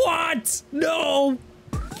 what? No!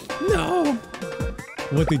 No!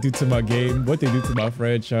 what they do to my game, what they do to my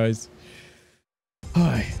franchise.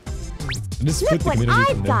 Hi. Look what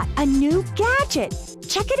I've got, a new gadget.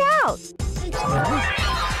 Check it out.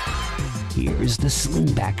 Here's the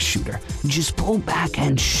slingback shooter. Just pull back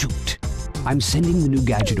and shoot. I'm sending the new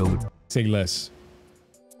gadget over. Say less.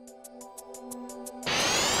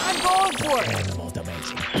 I'm going for it. Animal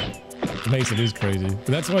Mason. Mason is crazy. But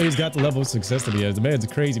that's why he's got the level of success that he has. The man's a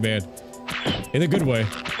crazy man. In a good way.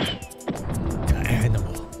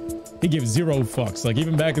 Animal. He gives zero fucks. Like,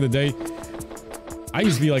 even back in the day, I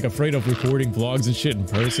used to be like afraid of recording vlogs and shit in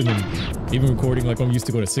person, and even recording like when we used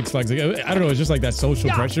to go to Six Flags. Like, I don't know, it's just like that social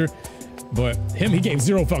pressure. But him, he gave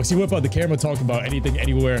zero fucks. He whipped out the camera, talked about anything,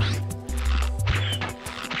 anywhere.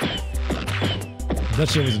 That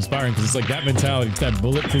shit was inspiring because it's like that mentality, it's that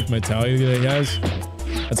bulletproof mentality that he has.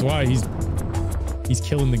 That's why he's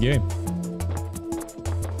killing the game.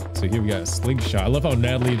 So here we got a slingshot. I love how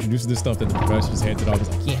Natalie introduces this stuff that the professor just handed off. He's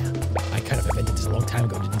like, yeah, I kind of invented this a long time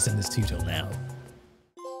ago. Didn't send this to you till now.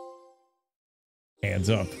 Hands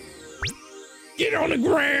up. Get on the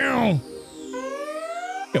ground!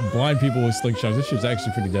 You got blind people with slingshots. This shit's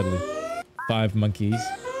actually pretty deadly. 5 monkeys.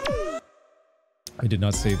 I did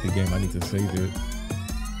not save the game. I need to save it.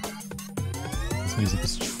 This music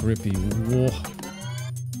is trippy. Whoa.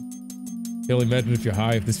 Can only imagine if you're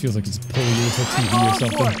high, if this feels like it's pulling you into a TV or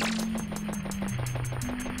something.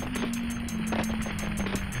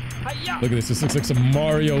 Look at this. This looks like some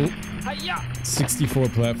Mario 64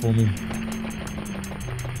 platforming.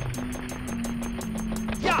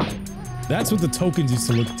 That's what the tokens used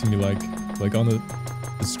to look to me like on the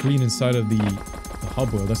screen inside of the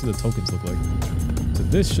hub world. That's what the tokens look like. So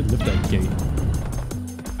this should lift that gate.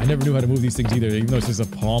 I never knew how to move these things either, even though it's just a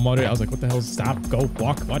palm on it. I was like, what the hell? Stop, go,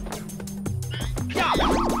 walk, what? Get your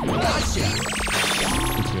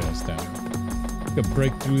ass down. You can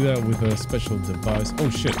break through that with a special device. Oh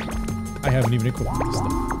shit. I haven't even equipped this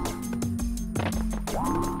stuff.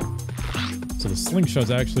 So the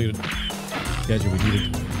slingshot's actually the gadget we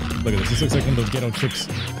needed. Look at this. This looks like one of those ghetto chicks.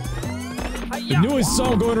 The newest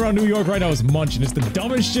song going around New York right now is Munchin'. It's the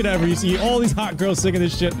dumbest shit ever. You see all these hot girls singing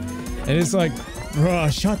this shit, and it's like,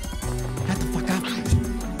 bruh, shut the fuck up.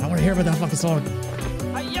 I want to hear about that fucking song.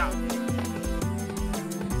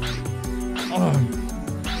 Oh.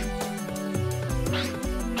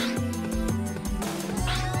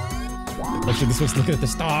 Oh shit, this one's looking at the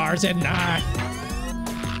stars at night.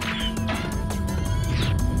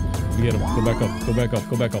 Get him. Go back up. Go back up.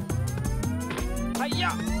 Go back up.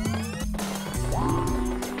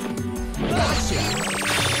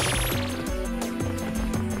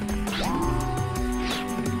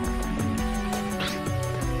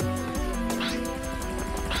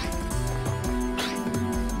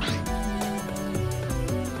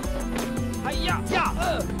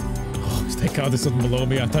 Oh, thank God there's something below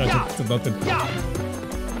me. I thought I did nothing.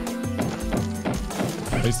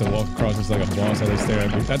 I used to walk across just like a boss, how they stare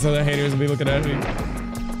at me. That's how the haters will be looking at me.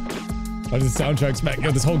 Why does the soundtrack smack?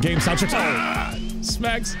 Yo, this whole game soundtrack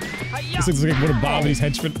smacks. This looks like one of Bobby's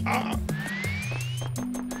henchmen.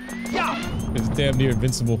 It's damn near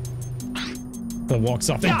invincible. The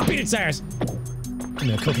walks off. They beat its ass. Give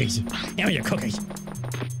me the cookies. Give me your cookies.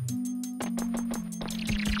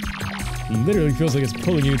 It literally feels like it's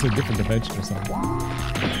pulling you into a different dimension or something.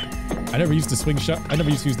 I never used the swing shot. I never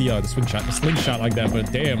used to use the slingshot like that,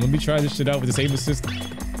 but damn, let me try this shit out with this aim assist.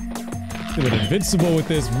 Feeling invincible with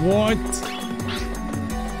this. What?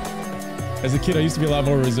 As a kid, I used to be a lot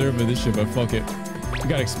more reserved with this shit, but fuck it. You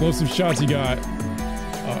got explosive shots, you got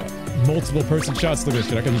multiple person shots. Look at this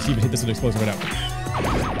shit. I can just even hit this with an explosive right now.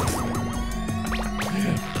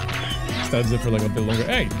 Stuns it for like a bit longer.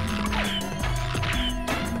 Hey!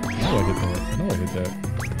 I know I hit that. I know I hit that.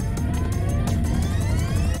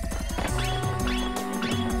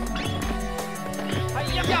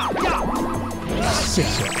 Sit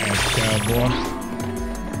your ass down, boy.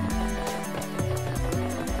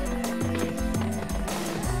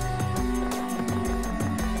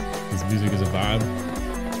 This music is a vibe.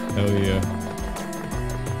 Hell yeah.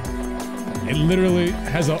 It literally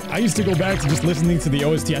has a... I used to go back to just listening to the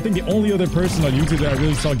OST. I think the only other person on YouTube that I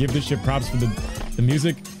really saw give this shit props for the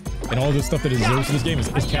music and all the stuff that it deserves for this game is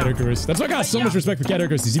Cat Icarus. That's why I got so much respect for Cat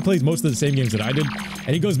Icarus, because he plays most of the same games that I did,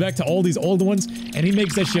 and he goes back to all these old ones, and he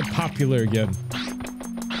makes that shit popular again.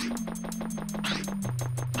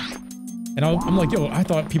 And I'm like, yo, I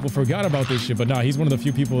thought people forgot about this shit, but nah, he's one of the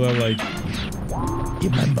few people that like, he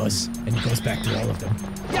remembers, and he goes back to all of them.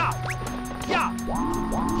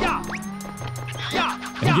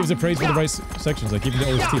 And he gives it praise for the right sections, like even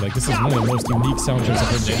the OST. Like, this is one of the most unique soundtracks I've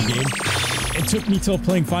heard in any game. It took me till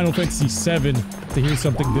playing Final Fantasy VII to hear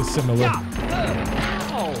something this similar.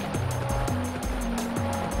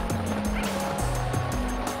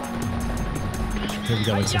 here we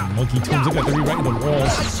got like some monkey tombs. Look at that, they're rewriting the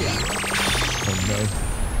walls. Oh no.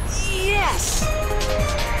 Yes!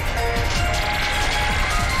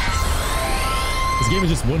 This game is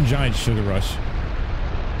just one giant sugar rush.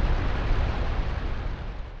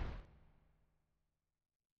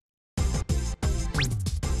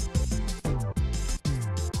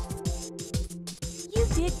 You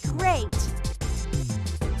did great.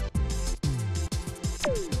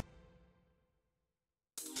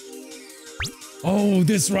 Oh,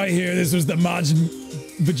 this right here. This was the Majin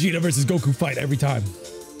Vegeta versus Goku fight every time.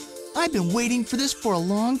 I've been waiting for this for a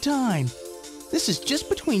long time. This is just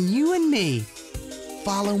between you and me.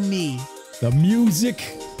 Follow me. The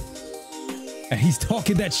music. And he's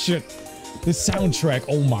talking that shit. This soundtrack.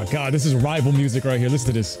 Oh my god, this is rival music right here. Listen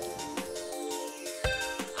to this.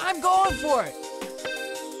 I'm going for it.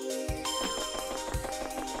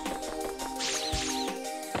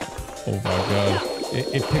 Oh my god.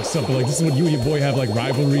 It picks up like this is when you and your boy have like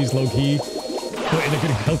rivalries low key. But in a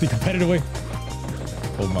good healthy competitive way.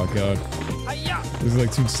 Oh my god. This is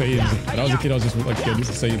like two Saiyans. When I was a kid, I was just like, yeah, this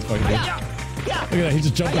is Saiyans fighting. Look at that, he's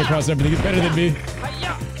just jumping across everything. He's better than me.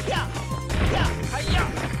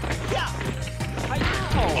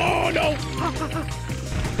 Oh no!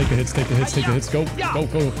 Take the hits, take the hits, take the hits. Go, go,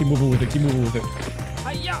 go. Keep moving with it, keep moving with it.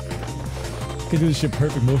 Can do this shit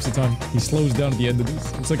perfect most of the time. He slows down at the end of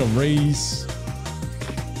this. It's like a race.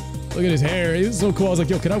 Look at his hair. He's so cool. I was like,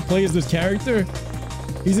 yo, can I play as this character?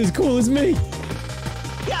 He's as cool as me.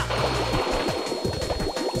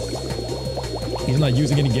 He's not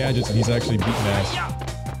using any gadgets and he's actually beating ass.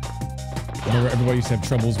 I remember everybody used to have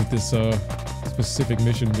troubles with this specific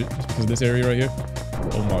mission just because of this area right here.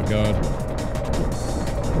 Oh my god.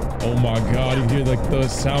 Oh my god. You can hear like the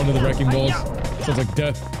sound of the wrecking balls. Sounds like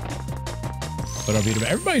death. But I'll beat him.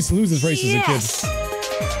 Everybody used to lose this race as a kid.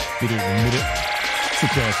 Beat it in a minute.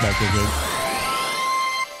 Sit your ass back there, good.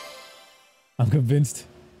 I'm convinced.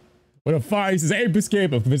 What a fire. He says, Ape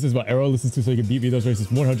Escape. I'm convinced this is what Arrow listens to so he can beat me in those races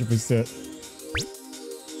 100%.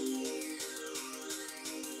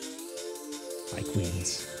 My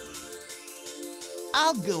queens.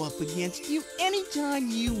 I'll go up against you anytime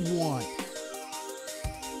you want.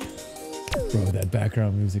 Bro, that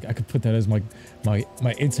background music. I could put that as my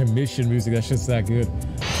intermission music. That's just that good.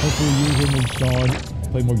 Hopefully you, him, and Sean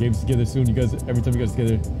play more games together soon. You guys, every time you guys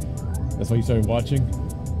together, that's why you started watching.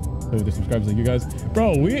 Play with the subscribers like you guys.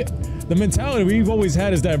 Bro, the mentality we've always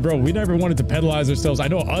had is that, bro, we never wanted to pedalize ourselves. I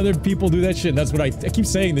know other people do that shit, and that's what I keep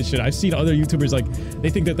saying this shit. I've seen other YouTubers, like, they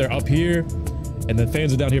think that they're up here, and the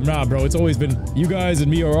fans are down here. Nah, bro, it's always been, you guys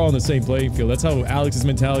and me are all on the same playing field. That's how Alex's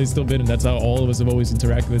mentality's still been, and that's how all of us have always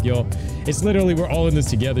interacted with y'all. It's literally, we're all in this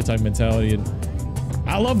together type mentality, and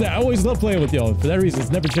I love that. I always love playing with y'all. For that reason,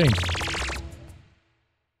 it's never changed.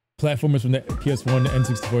 Platformers from the PS1 and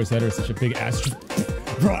N64, etc. Such a big ass.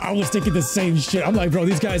 Bro, I was thinking the same shit. I'm like, bro,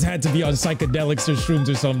 these guys had to be on psychedelics or shrooms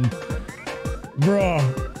or something. Bro,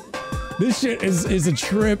 this shit is a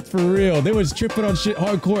trip for real. They was tripping on shit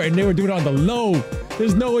hardcore and they were doing it on the low.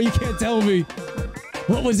 There's no way you can't tell me.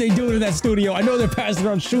 What was they doing in that studio? I know they're passing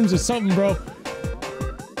around shrooms or something, bro.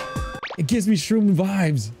 It gives me shroom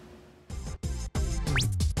vibes.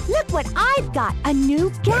 Look what I've got, a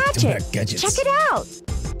new gadget. Check it out.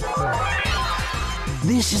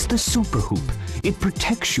 This is the Super Hoop. It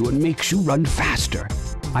protects you and makes you run faster.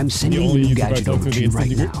 I'm sending the new gadget over to you right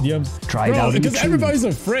now. Try it out in because everybody's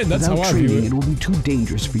a friend. That's how I view it. It will be too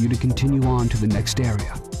dangerous for you to continue on to the next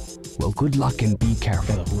area. Well, good luck and be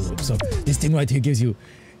careful. So this thing right here gives you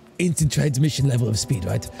instant transmission level of speed,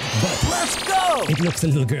 right? But let's go! It looks a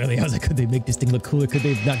little girly. I was like, could they make this thing look cooler? Could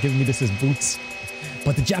they have not given me this as boots?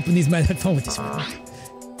 But the Japanese man had fun with this one.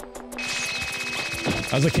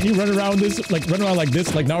 I was like, can you run around this, like run around like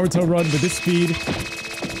this, like Naruto run with this speed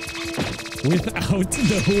without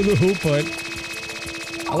the hula hoop? But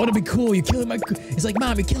I want to be cool. You're killing my. It's like,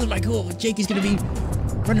 Mom, you're killing my cool. Jakey's gonna be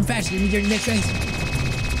running faster than me during the next race.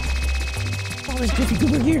 Oh, there's Goofy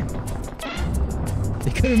Goober here.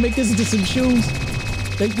 They could have made this into some shoes.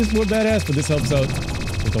 Make this more badass, but this helps out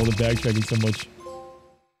with all the backtracking so much.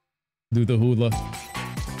 Do the hula.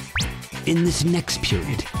 In this next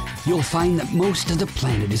period, you'll find that most of the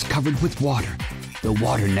planet is covered with water. The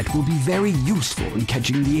water net will be very useful in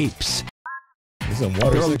catching the apes. This is a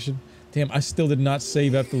water section. Damn, I still did not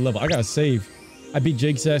save after the level. I gotta save. I beat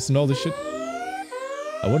Jake's ass and all this shit.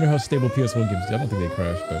 I wonder how stable PS1 games do. I don't think they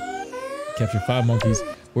crash, but capture 5 monkeys.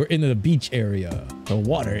 We're in the beach area, the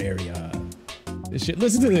water area. This shit.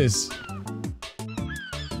 Listen to this.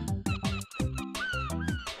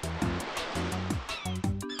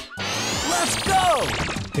 Let's go!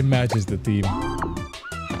 It matches the theme.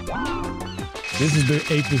 This is the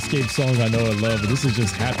Ape Escape song I know and love, but this is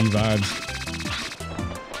just happy vibes.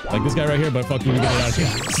 Like this guy right here, but fuck you, we get it out of here.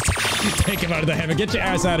 Take him out of the heaven. Get your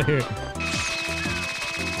ass out of here.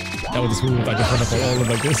 That was this move if I just run up on all of them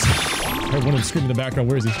like this. I heard one of them scream in the background.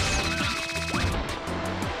 Where is he?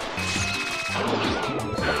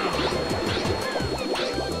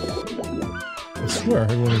 I swear I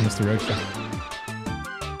heard one in this direction.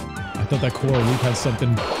 I thought that coral reef had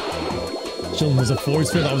something chilling as a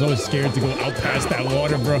force field. I was always scared to go out past that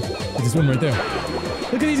water, bro. There's this one right there.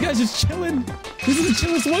 Look at these guys just chilling. These are the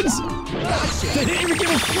chillest ones. They didn't even give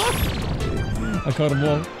a fuck. I caught them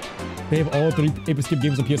all. They have all 3 Ape Escape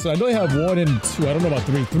games on PSN. I know they have 1 and 2. I don't know about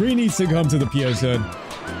 3. 3 needs to come to the PSN.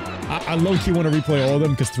 I low-key want to replay all of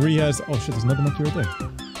them because 3 has... Oh shit, there's another monkey right there.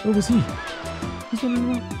 Where was he? He's running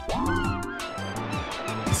around.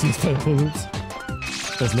 This is playing loops.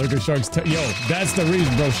 Those lurker sharks... Yo, that's the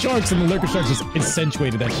reason, bro. Sharks and the lurker sharks just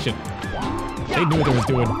accentuated that shit. They knew what they was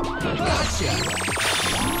doing.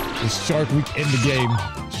 It's Shark Week in the game.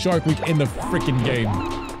 Shark Week in the freaking game.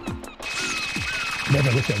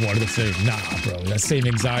 Never looked at water the same. Nah, bro. That same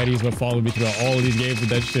anxiety is what followed me throughout all of these games with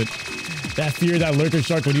that shit. That fear, that lurker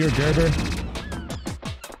shark when you're a Gerber.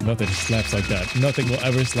 Nothing slaps like that. Nothing will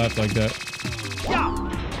ever slap like that.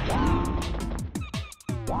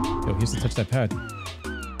 Yo, he has to touch that pad.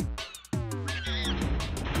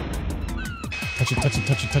 Touch it, touch it,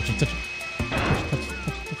 touch it, touch it, touch it. Touch it.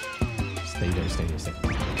 Stay there, stay there, stay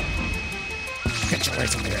there. Get your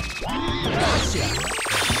ass over here.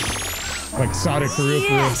 Like Sonic for real,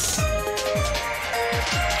 for real.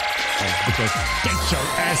 Get your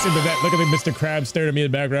ass into that. Look at me, Mr. Krabs staring at me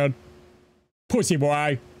in the background. Pussy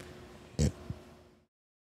boy.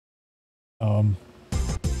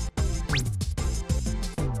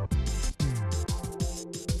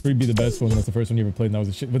 3 be the best one. That's the first one you ever played, and that was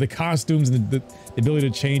the shit. With the costumes and the ability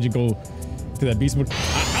to change and go to that beast mode.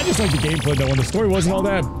 I just like the gameplay that one. The story wasn't all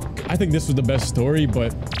that. I think this was the best story,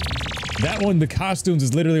 but that one, the costumes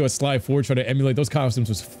is literally what Sly 4 tried to emulate. Those costumes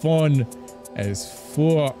was fun as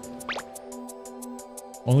fuck.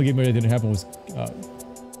 Only game where it didn't happen was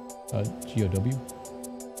GOW.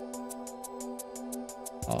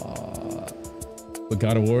 But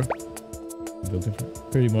God of War,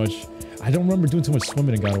 pretty much. I don't remember doing too much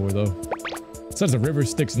swimming in God of War though. Besides the river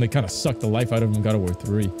sticks and they kind of sucked the life out of him in God of War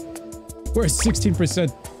 3. We're at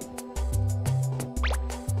 16%.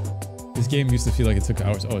 This game used to feel like it took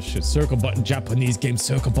hours. Oh shit, circle button, Japanese game,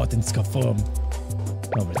 circle buttons confirm.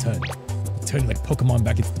 No, return. Return like Pokemon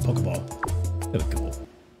back into the Pokeball. There we go.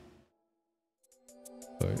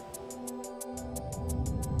 Alright.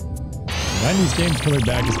 90s games coming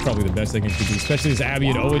back is probably the best thing it could do, especially this Abby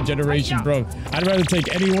and Owen generation, bro. I'd rather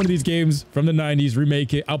take any one of these games from the 90s,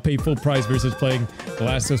 remake it, I'll pay full price versus playing The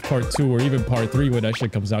Last of Us Part 2 or even Part 3 when that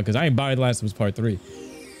shit comes out, because I ain't buying The Last of Us Part 3.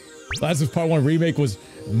 The Last of Us Part 1 remake was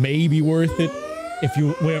maybe worth it if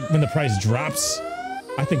you when the price drops.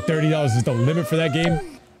 I think $30 is the limit for that game,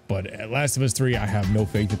 but at Last of Us 3, I have no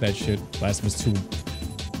faith in that shit. Last of Us 2,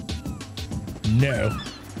 no.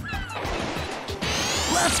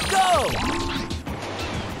 Let's go!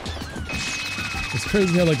 It's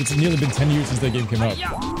crazy how like it's nearly been 10 years since that game came out.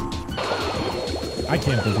 I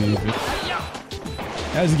can't believe it.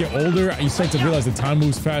 As you get older, you start to realize the time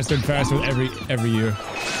moves faster and faster every year.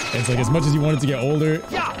 And it's like as much as you want it to get older,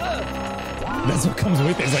 that's what comes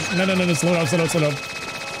with it. It's like no, slow down, slow down, slow down.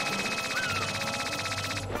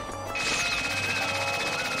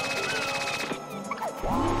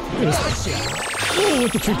 Look at this. Ooh,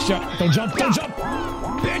 with the trick shot. Don't jump, bitch.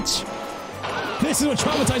 This is what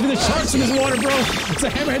traumatized me. The sharks in this water, bro. It's a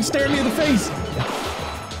hammerhead staring me in the face.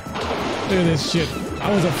 Look at this shit. I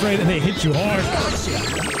was afraid and they hit you hard.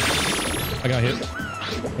 I got hit,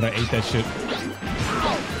 but I ate that shit.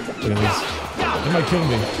 Look at this. They might kill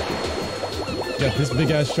me. Got this big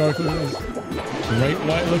ass shark. Look at this. Great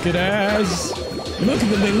white looking ass. Look at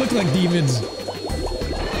them. They look like demons.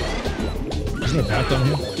 Isn't there a path down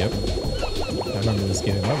here? Yep. I remember this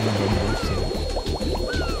game. I remember this game.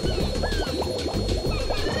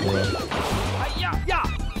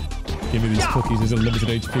 Give me these cookies. There's a limited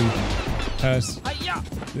HP. Pass.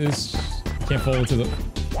 This. Can't fall into the...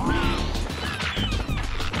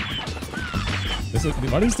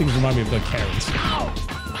 Why do these things remind me of like carrots?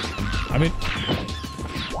 I mean...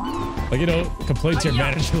 Like, you know, complain to your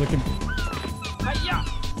manager looking...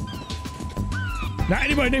 Not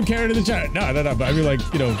anybody named Carrot in the chat. No, but I mean like,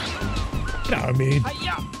 you know... You know what I mean?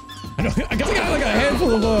 I guess I got like a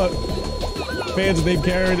handful of fans named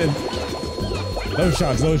Carrot and... Those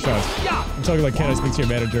shots. I'm talking like, can I speak to your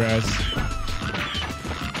manager ass?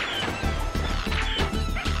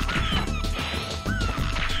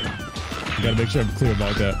 I gotta make sure I'm clear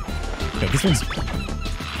about that. Yeah, this one's... I'm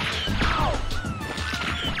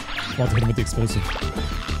about to hit him with the explosive.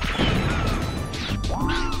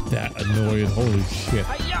 That annoying. Holy shit.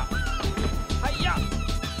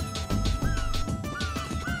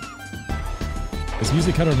 This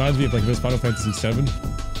music kind of reminds me of like this Final Fantasy VII.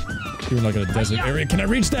 You're like in a desert area. Can I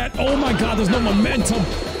reach that? Oh my god, there's no momentum.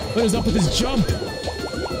 What is up with this jump?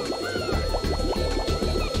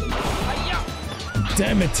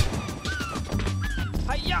 Damn it.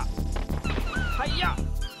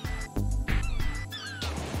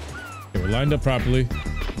 Okay, we're lined up properly.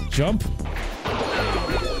 Jump.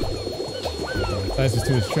 Fastest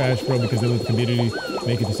to his trash, bro, because they let the community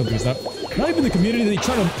make it to something it's not. Not even the community, they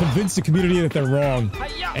try to convince the community that they're wrong.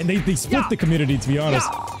 And they split the community, to be honest.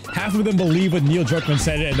 Half of them believe what Neil Druckmann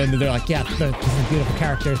said, and then they're like, yeah, this is a beautiful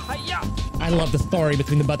character. I love the story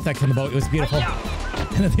between the butt sex and the boat. It was beautiful.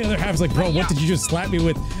 And then the other half is like, bro, what did you just slap me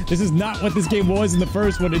with? This is not what this game was in the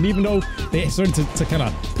first one. And even though they started to kind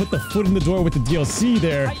of put the foot in the door with the DLC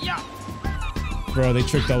there, bro, they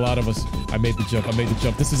tricked a lot of us. I made the jump. I made the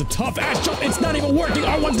jump. This is a tough ass jump. It's not even working.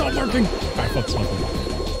 R1's not working. All right, fuck something.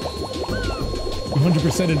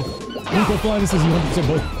 100%ed. Rico Flying says you 100%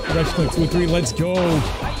 both. Direction like 2 and 3. Let's go.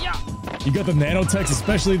 You got the nanotechs,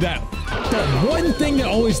 especially that one thing that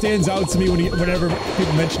always stands out to me whenever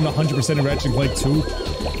people mention 100% in Ratchet & Clank 2,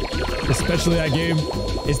 especially that game,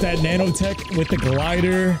 is that nanotech with the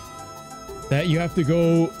glider that you have to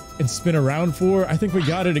go and spin around for. I think we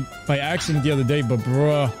got it by accident the other day, but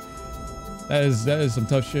bruh, that is some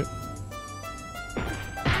tough shit.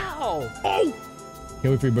 Ow! Oh!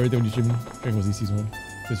 Can't wait for your birthday when you stream Dragon Ball Z Season 1.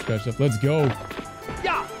 Just scratched up. Let's go!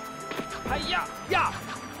 Yeah! Yeah!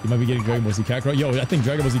 You might be getting Dragon Ball Z Kakarot. Yo, I think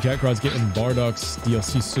Dragon Ball Z Kakarot's getting Bardock's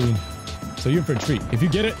DLC soon. So you're in for a treat. If you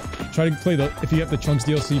get it, try to play if you have the Trunks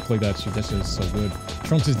DLC, play that shit. That shit is so good.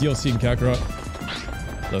 Trunks' DLC in Kakarot.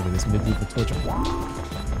 Look at this medieval torture.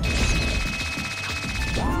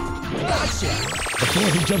 Gotcha! Before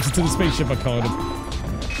he jumps into the spaceship, I called him.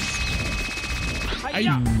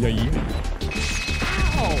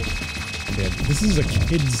 Man, this is a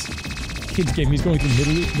kid's game. He's going through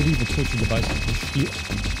medieval torture devices.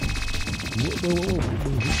 Whoa.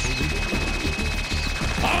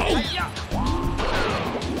 Oh!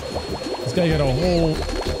 This guy got a whole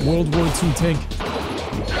World War II tank.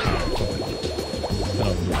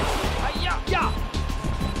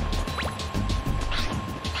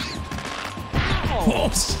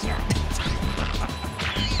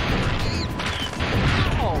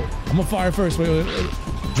 I'm gonna fire first. Wait.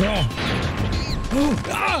 Draw.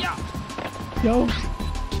 Ah! Yo.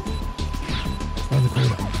 Around the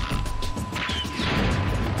corner.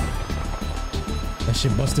 That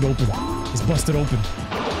shit busted open. It's busted open.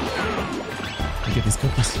 Get these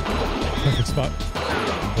cookies. Perfect spot.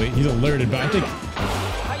 Wait, he's alerted, but I think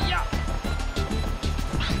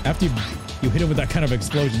after you hit him with that kind of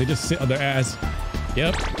explosion, they just sit on their ass.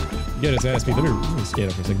 Yep. Get his ass beat. Let me scan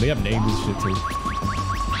it for a second. They have named this shit too.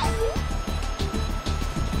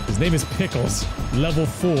 His name is Pickles. Level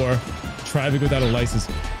 4. Driving without a license.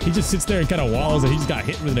 He just sits there and kind of wallows and he just got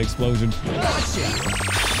hit with an explosion. Gotcha.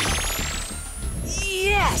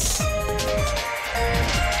 Yes!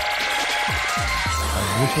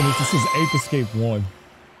 Which one is this? This is Ape Escape 1.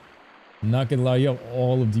 I'm not gonna lie, you have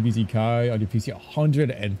all of DBZ Kai on your PC.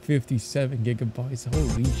 157 gigabytes.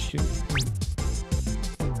 Holy shit.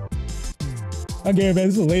 Okay, man,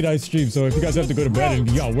 this is a late night stream, so if you guys have to go to bed and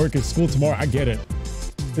you got work at school tomorrow, I get it.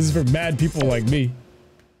 This is for mad people like me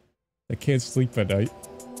that can't sleep at night.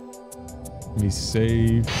 Let me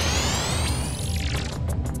save.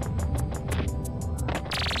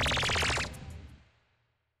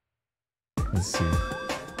 Let's see.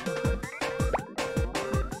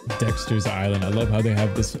 Dexter's Island. I love how they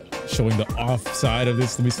have this showing the off side of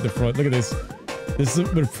this. Let me see the front. Look at this. This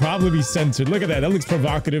would probably be censored. Look at that. That looks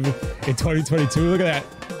provocative in 2022. Look at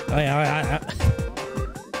that.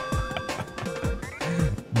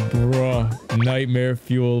 Bruh. Nightmare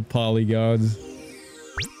fuel polygons.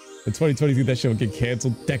 In 2022, that show will get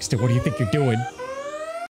canceled. Dexter, what do you think you're doing?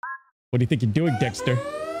 What do you think you're doing, Dexter?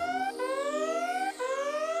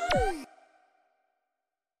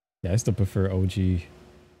 Yeah, I still prefer OG.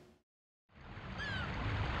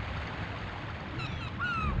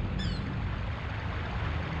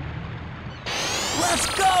 Let's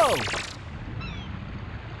go!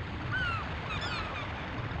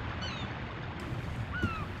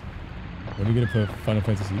 When are you gonna put Final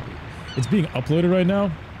Fantasy? It's being uploaded right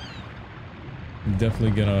now. I'm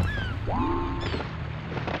definitely gonna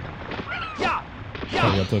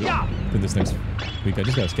probably upload it for this next week. I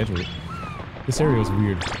just gotta schedule it. This area is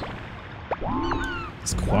weird.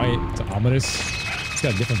 It's quiet. It's ominous. It's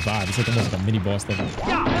got a different vibe. It's like almost like a mini boss level.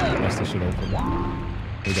 Bust this shit open.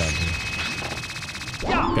 We got here.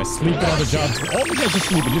 Guys sleeping on the job. All the guys are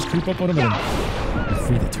sleeping. Just creep up on him and I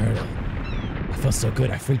freed the turtle. I felt so good.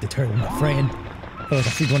 I freed the turtle, my friend. I felt like I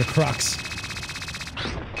freed one of Croc's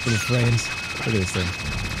little friends. Look at this thing.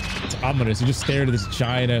 It's ominous. You just stare at this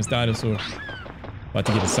giant ass dinosaur. About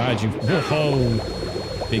to get inside you. Whoa!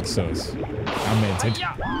 Big sauce. I'm in.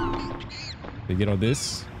 They get on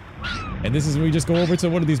this. And this is when we just go over to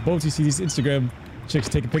one of these boats you see these Instagram chicks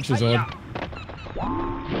taking pictures on.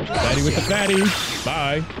 Fatty with the fatty.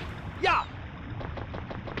 Bye.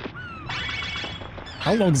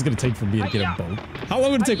 How long is it going to take for me to get a boat? How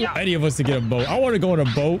long would it take for any of us to get a boat? I want to go on a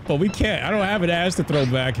boat, but we can't. I don't have an ass to throw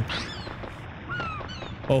back.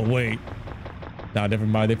 Oh, wait. Nah, never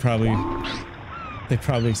mind. They probably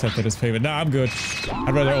accepted this payment. Nah, I'm good.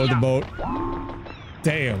 I'd rather own the boat.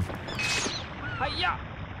 Damn.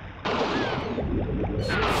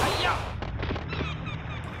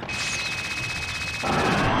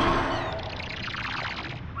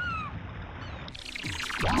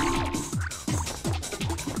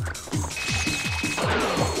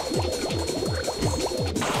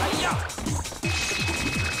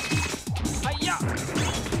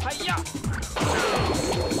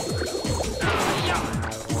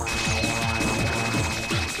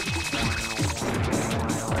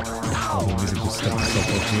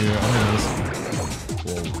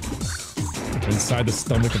 Inside the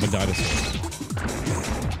stomach of a dinosaur.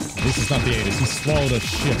 This is not the 80s. He swallowed a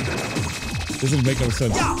ship. This doesn't make no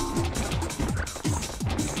sense.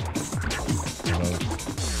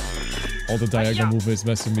 All the diagonal movements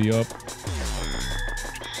messing me up.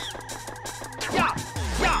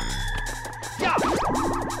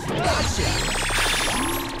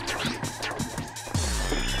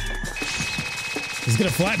 He's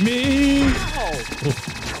gonna flatten me! Oh.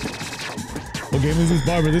 What game is this,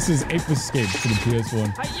 Barber? This is Ape Escape for the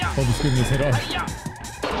PS1. Hope he's screaming his head off.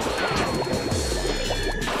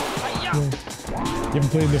 You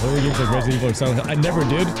haven't played the horror games like Resident Evil or Silent Hill? I never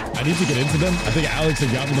did. I need to get into them. I think Alex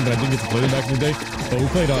had gotten them, but I didn't get to play them back in the day. But we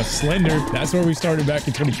played Slender. That's where we started back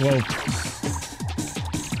in 2012.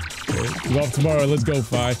 Okay, we're off tomorrow. Let's go,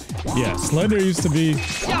 Fi. Yeah, Slender used to be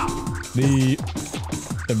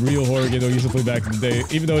the real horror game that we used to play back in the day.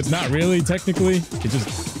 Even though it's not really, technically. It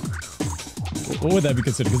just... What would that be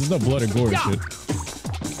considered? Because there's no blood or gore and shit.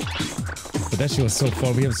 But that shit was so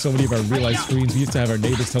fun. We have so many of our real life screens. We used to have our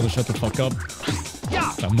neighbors tell us to shut the fuck up.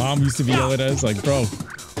 My mom used to be yelling at us like, bro.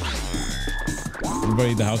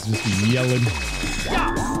 Everybody in the house would just be yelling.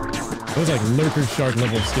 It was like lurker shark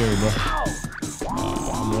level of scary, bro.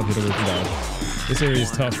 I'm one hit away from that. This area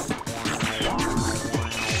is tough.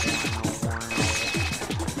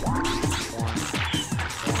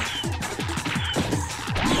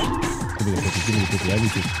 Give me the cookie,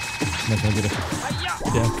 everything. I'm not gonna get it.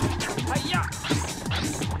 Yeah.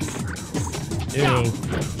 Ew.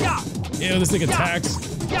 Ew, this thing attacks.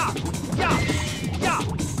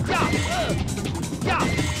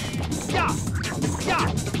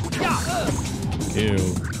 Ew.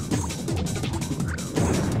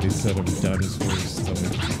 Instead of dinosaur's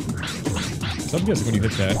stomach. So I'm guessing when you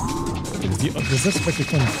hit that, does this affect your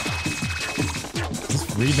phone? Is this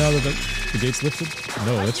free now that the gate's lifted?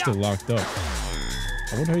 No, that's still locked up.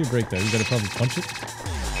 I wonder how you break that. You gotta probably punch it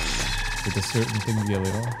with a certain thing to get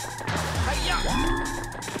it on.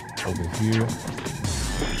 Over here.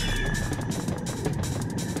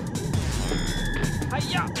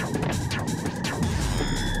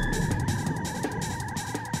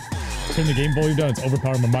 Turn the game volume down. It's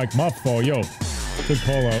overpowering my mic. My fault, yo. Good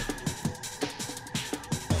call out.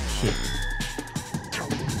 Shit.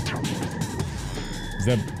 Is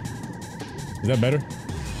that better?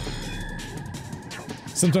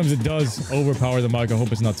 Sometimes it does overpower the mic. I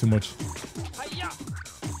hope it's not too much.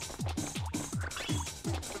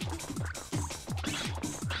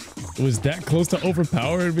 Was that close to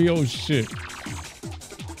overpowering me? Oh shit.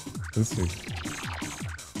 Let's see.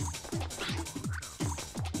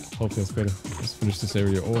 Hope that's better. Let's finish this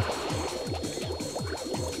area off.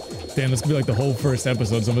 Damn, this could be like the whole first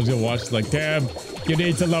episode. Someone's gonna watch it like, damn, you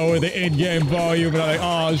need to lower the in-game volume. And I'm like,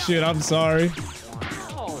 oh shit, I'm sorry.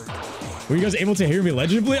 Were you guys able to hear me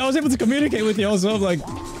legibly? I was able to communicate with you also. I'm like,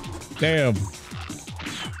 damn.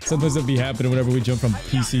 Sometimes that'd be happening whenever we jump from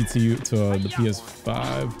PC to the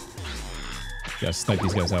PS5. Gotta snipe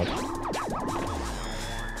these guys out.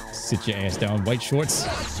 Sit your ass down, white shorts.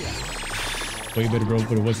 Way better, bro,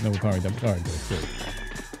 but it wasn't overpowering them. Alright, good.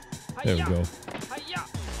 There we go.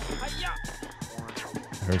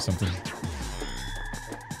 I heard something.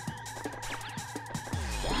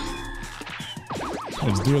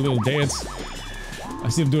 Let's do a little dance. I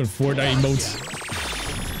see him doing Fortnite emotes.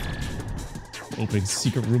 Opening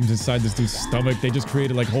secret rooms inside this dude's stomach. They just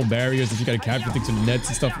created like whole barriers that you gotta capture things from nets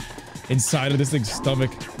and stuff inside of this thing's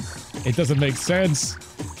stomach. It doesn't make sense.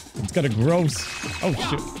 It's kind of gross. Oh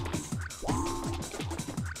shit.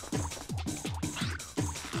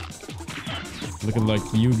 Looking like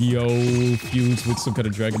Yu-Gi-Oh! Fused with some kind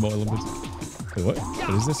of Dragon Ball elements. Wait, what? What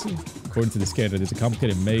is this? According to the scanner, there's a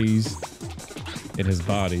complicated maze in his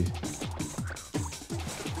body.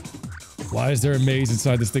 Why is there a maze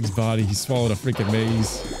inside this thing's body? He swallowed a freaking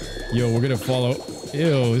maze. Yo, we're gonna fall out.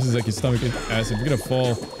 Ew, this is like his stomach acid. We're gonna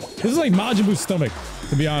fall. This is like Majin Buu's stomach,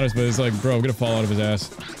 to be honest, but it's like, bro, we're gonna fall out of his ass.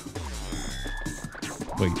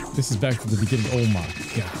 Wait, this is back to the beginning. Oh my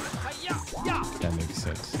god. That makes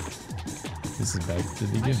sense. This is back to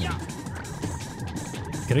the beginning.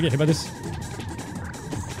 Can I get hit by this?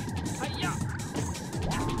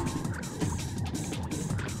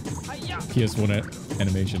 PS1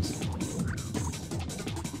 animations.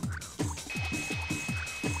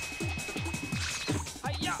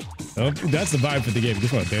 Oh, that's the vibe for the game.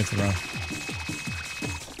 Just want to dance around.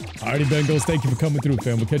 Alrighty, Bengals. Thank you for coming through,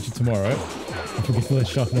 fam. We'll catch you tomorrow, alright? Don't forget to let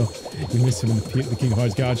Shock know you miss him in the King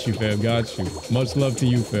Hearts. Got you, fam. Got you. Much love to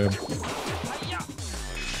you, fam.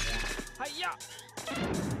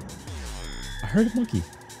 I heard a monkey.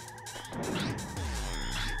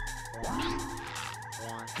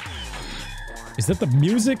 Is that the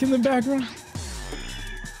music in the background?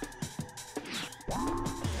 I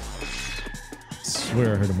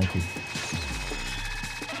swear I heard a monkey.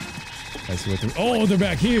 I see what they're— oh, they're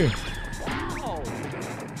back here!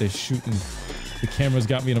 They're shooting. The camera's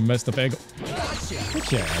got me in a messed up angle.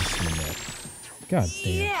 Put your ass in there. God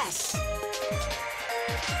damn. Yes!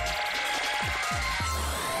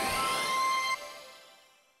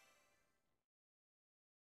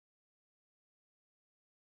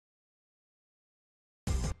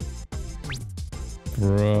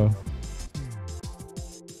 Bruh.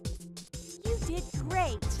 You did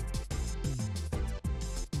great.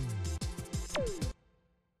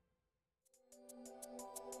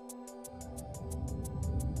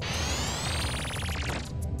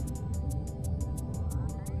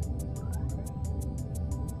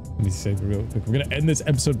 Let me save it real quick. We're gonna end this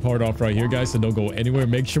episode part off right here, guys, so don't go anywhere.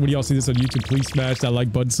 Make sure when y'all see this on YouTube, please smash that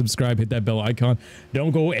like button, subscribe, hit that bell icon. Don't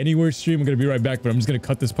go anywhere, stream. I'm gonna be right back, but I'm just gonna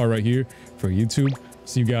cut this part right here for YouTube.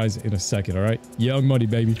 See you guys in a second, all right? Young Money,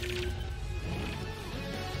 baby.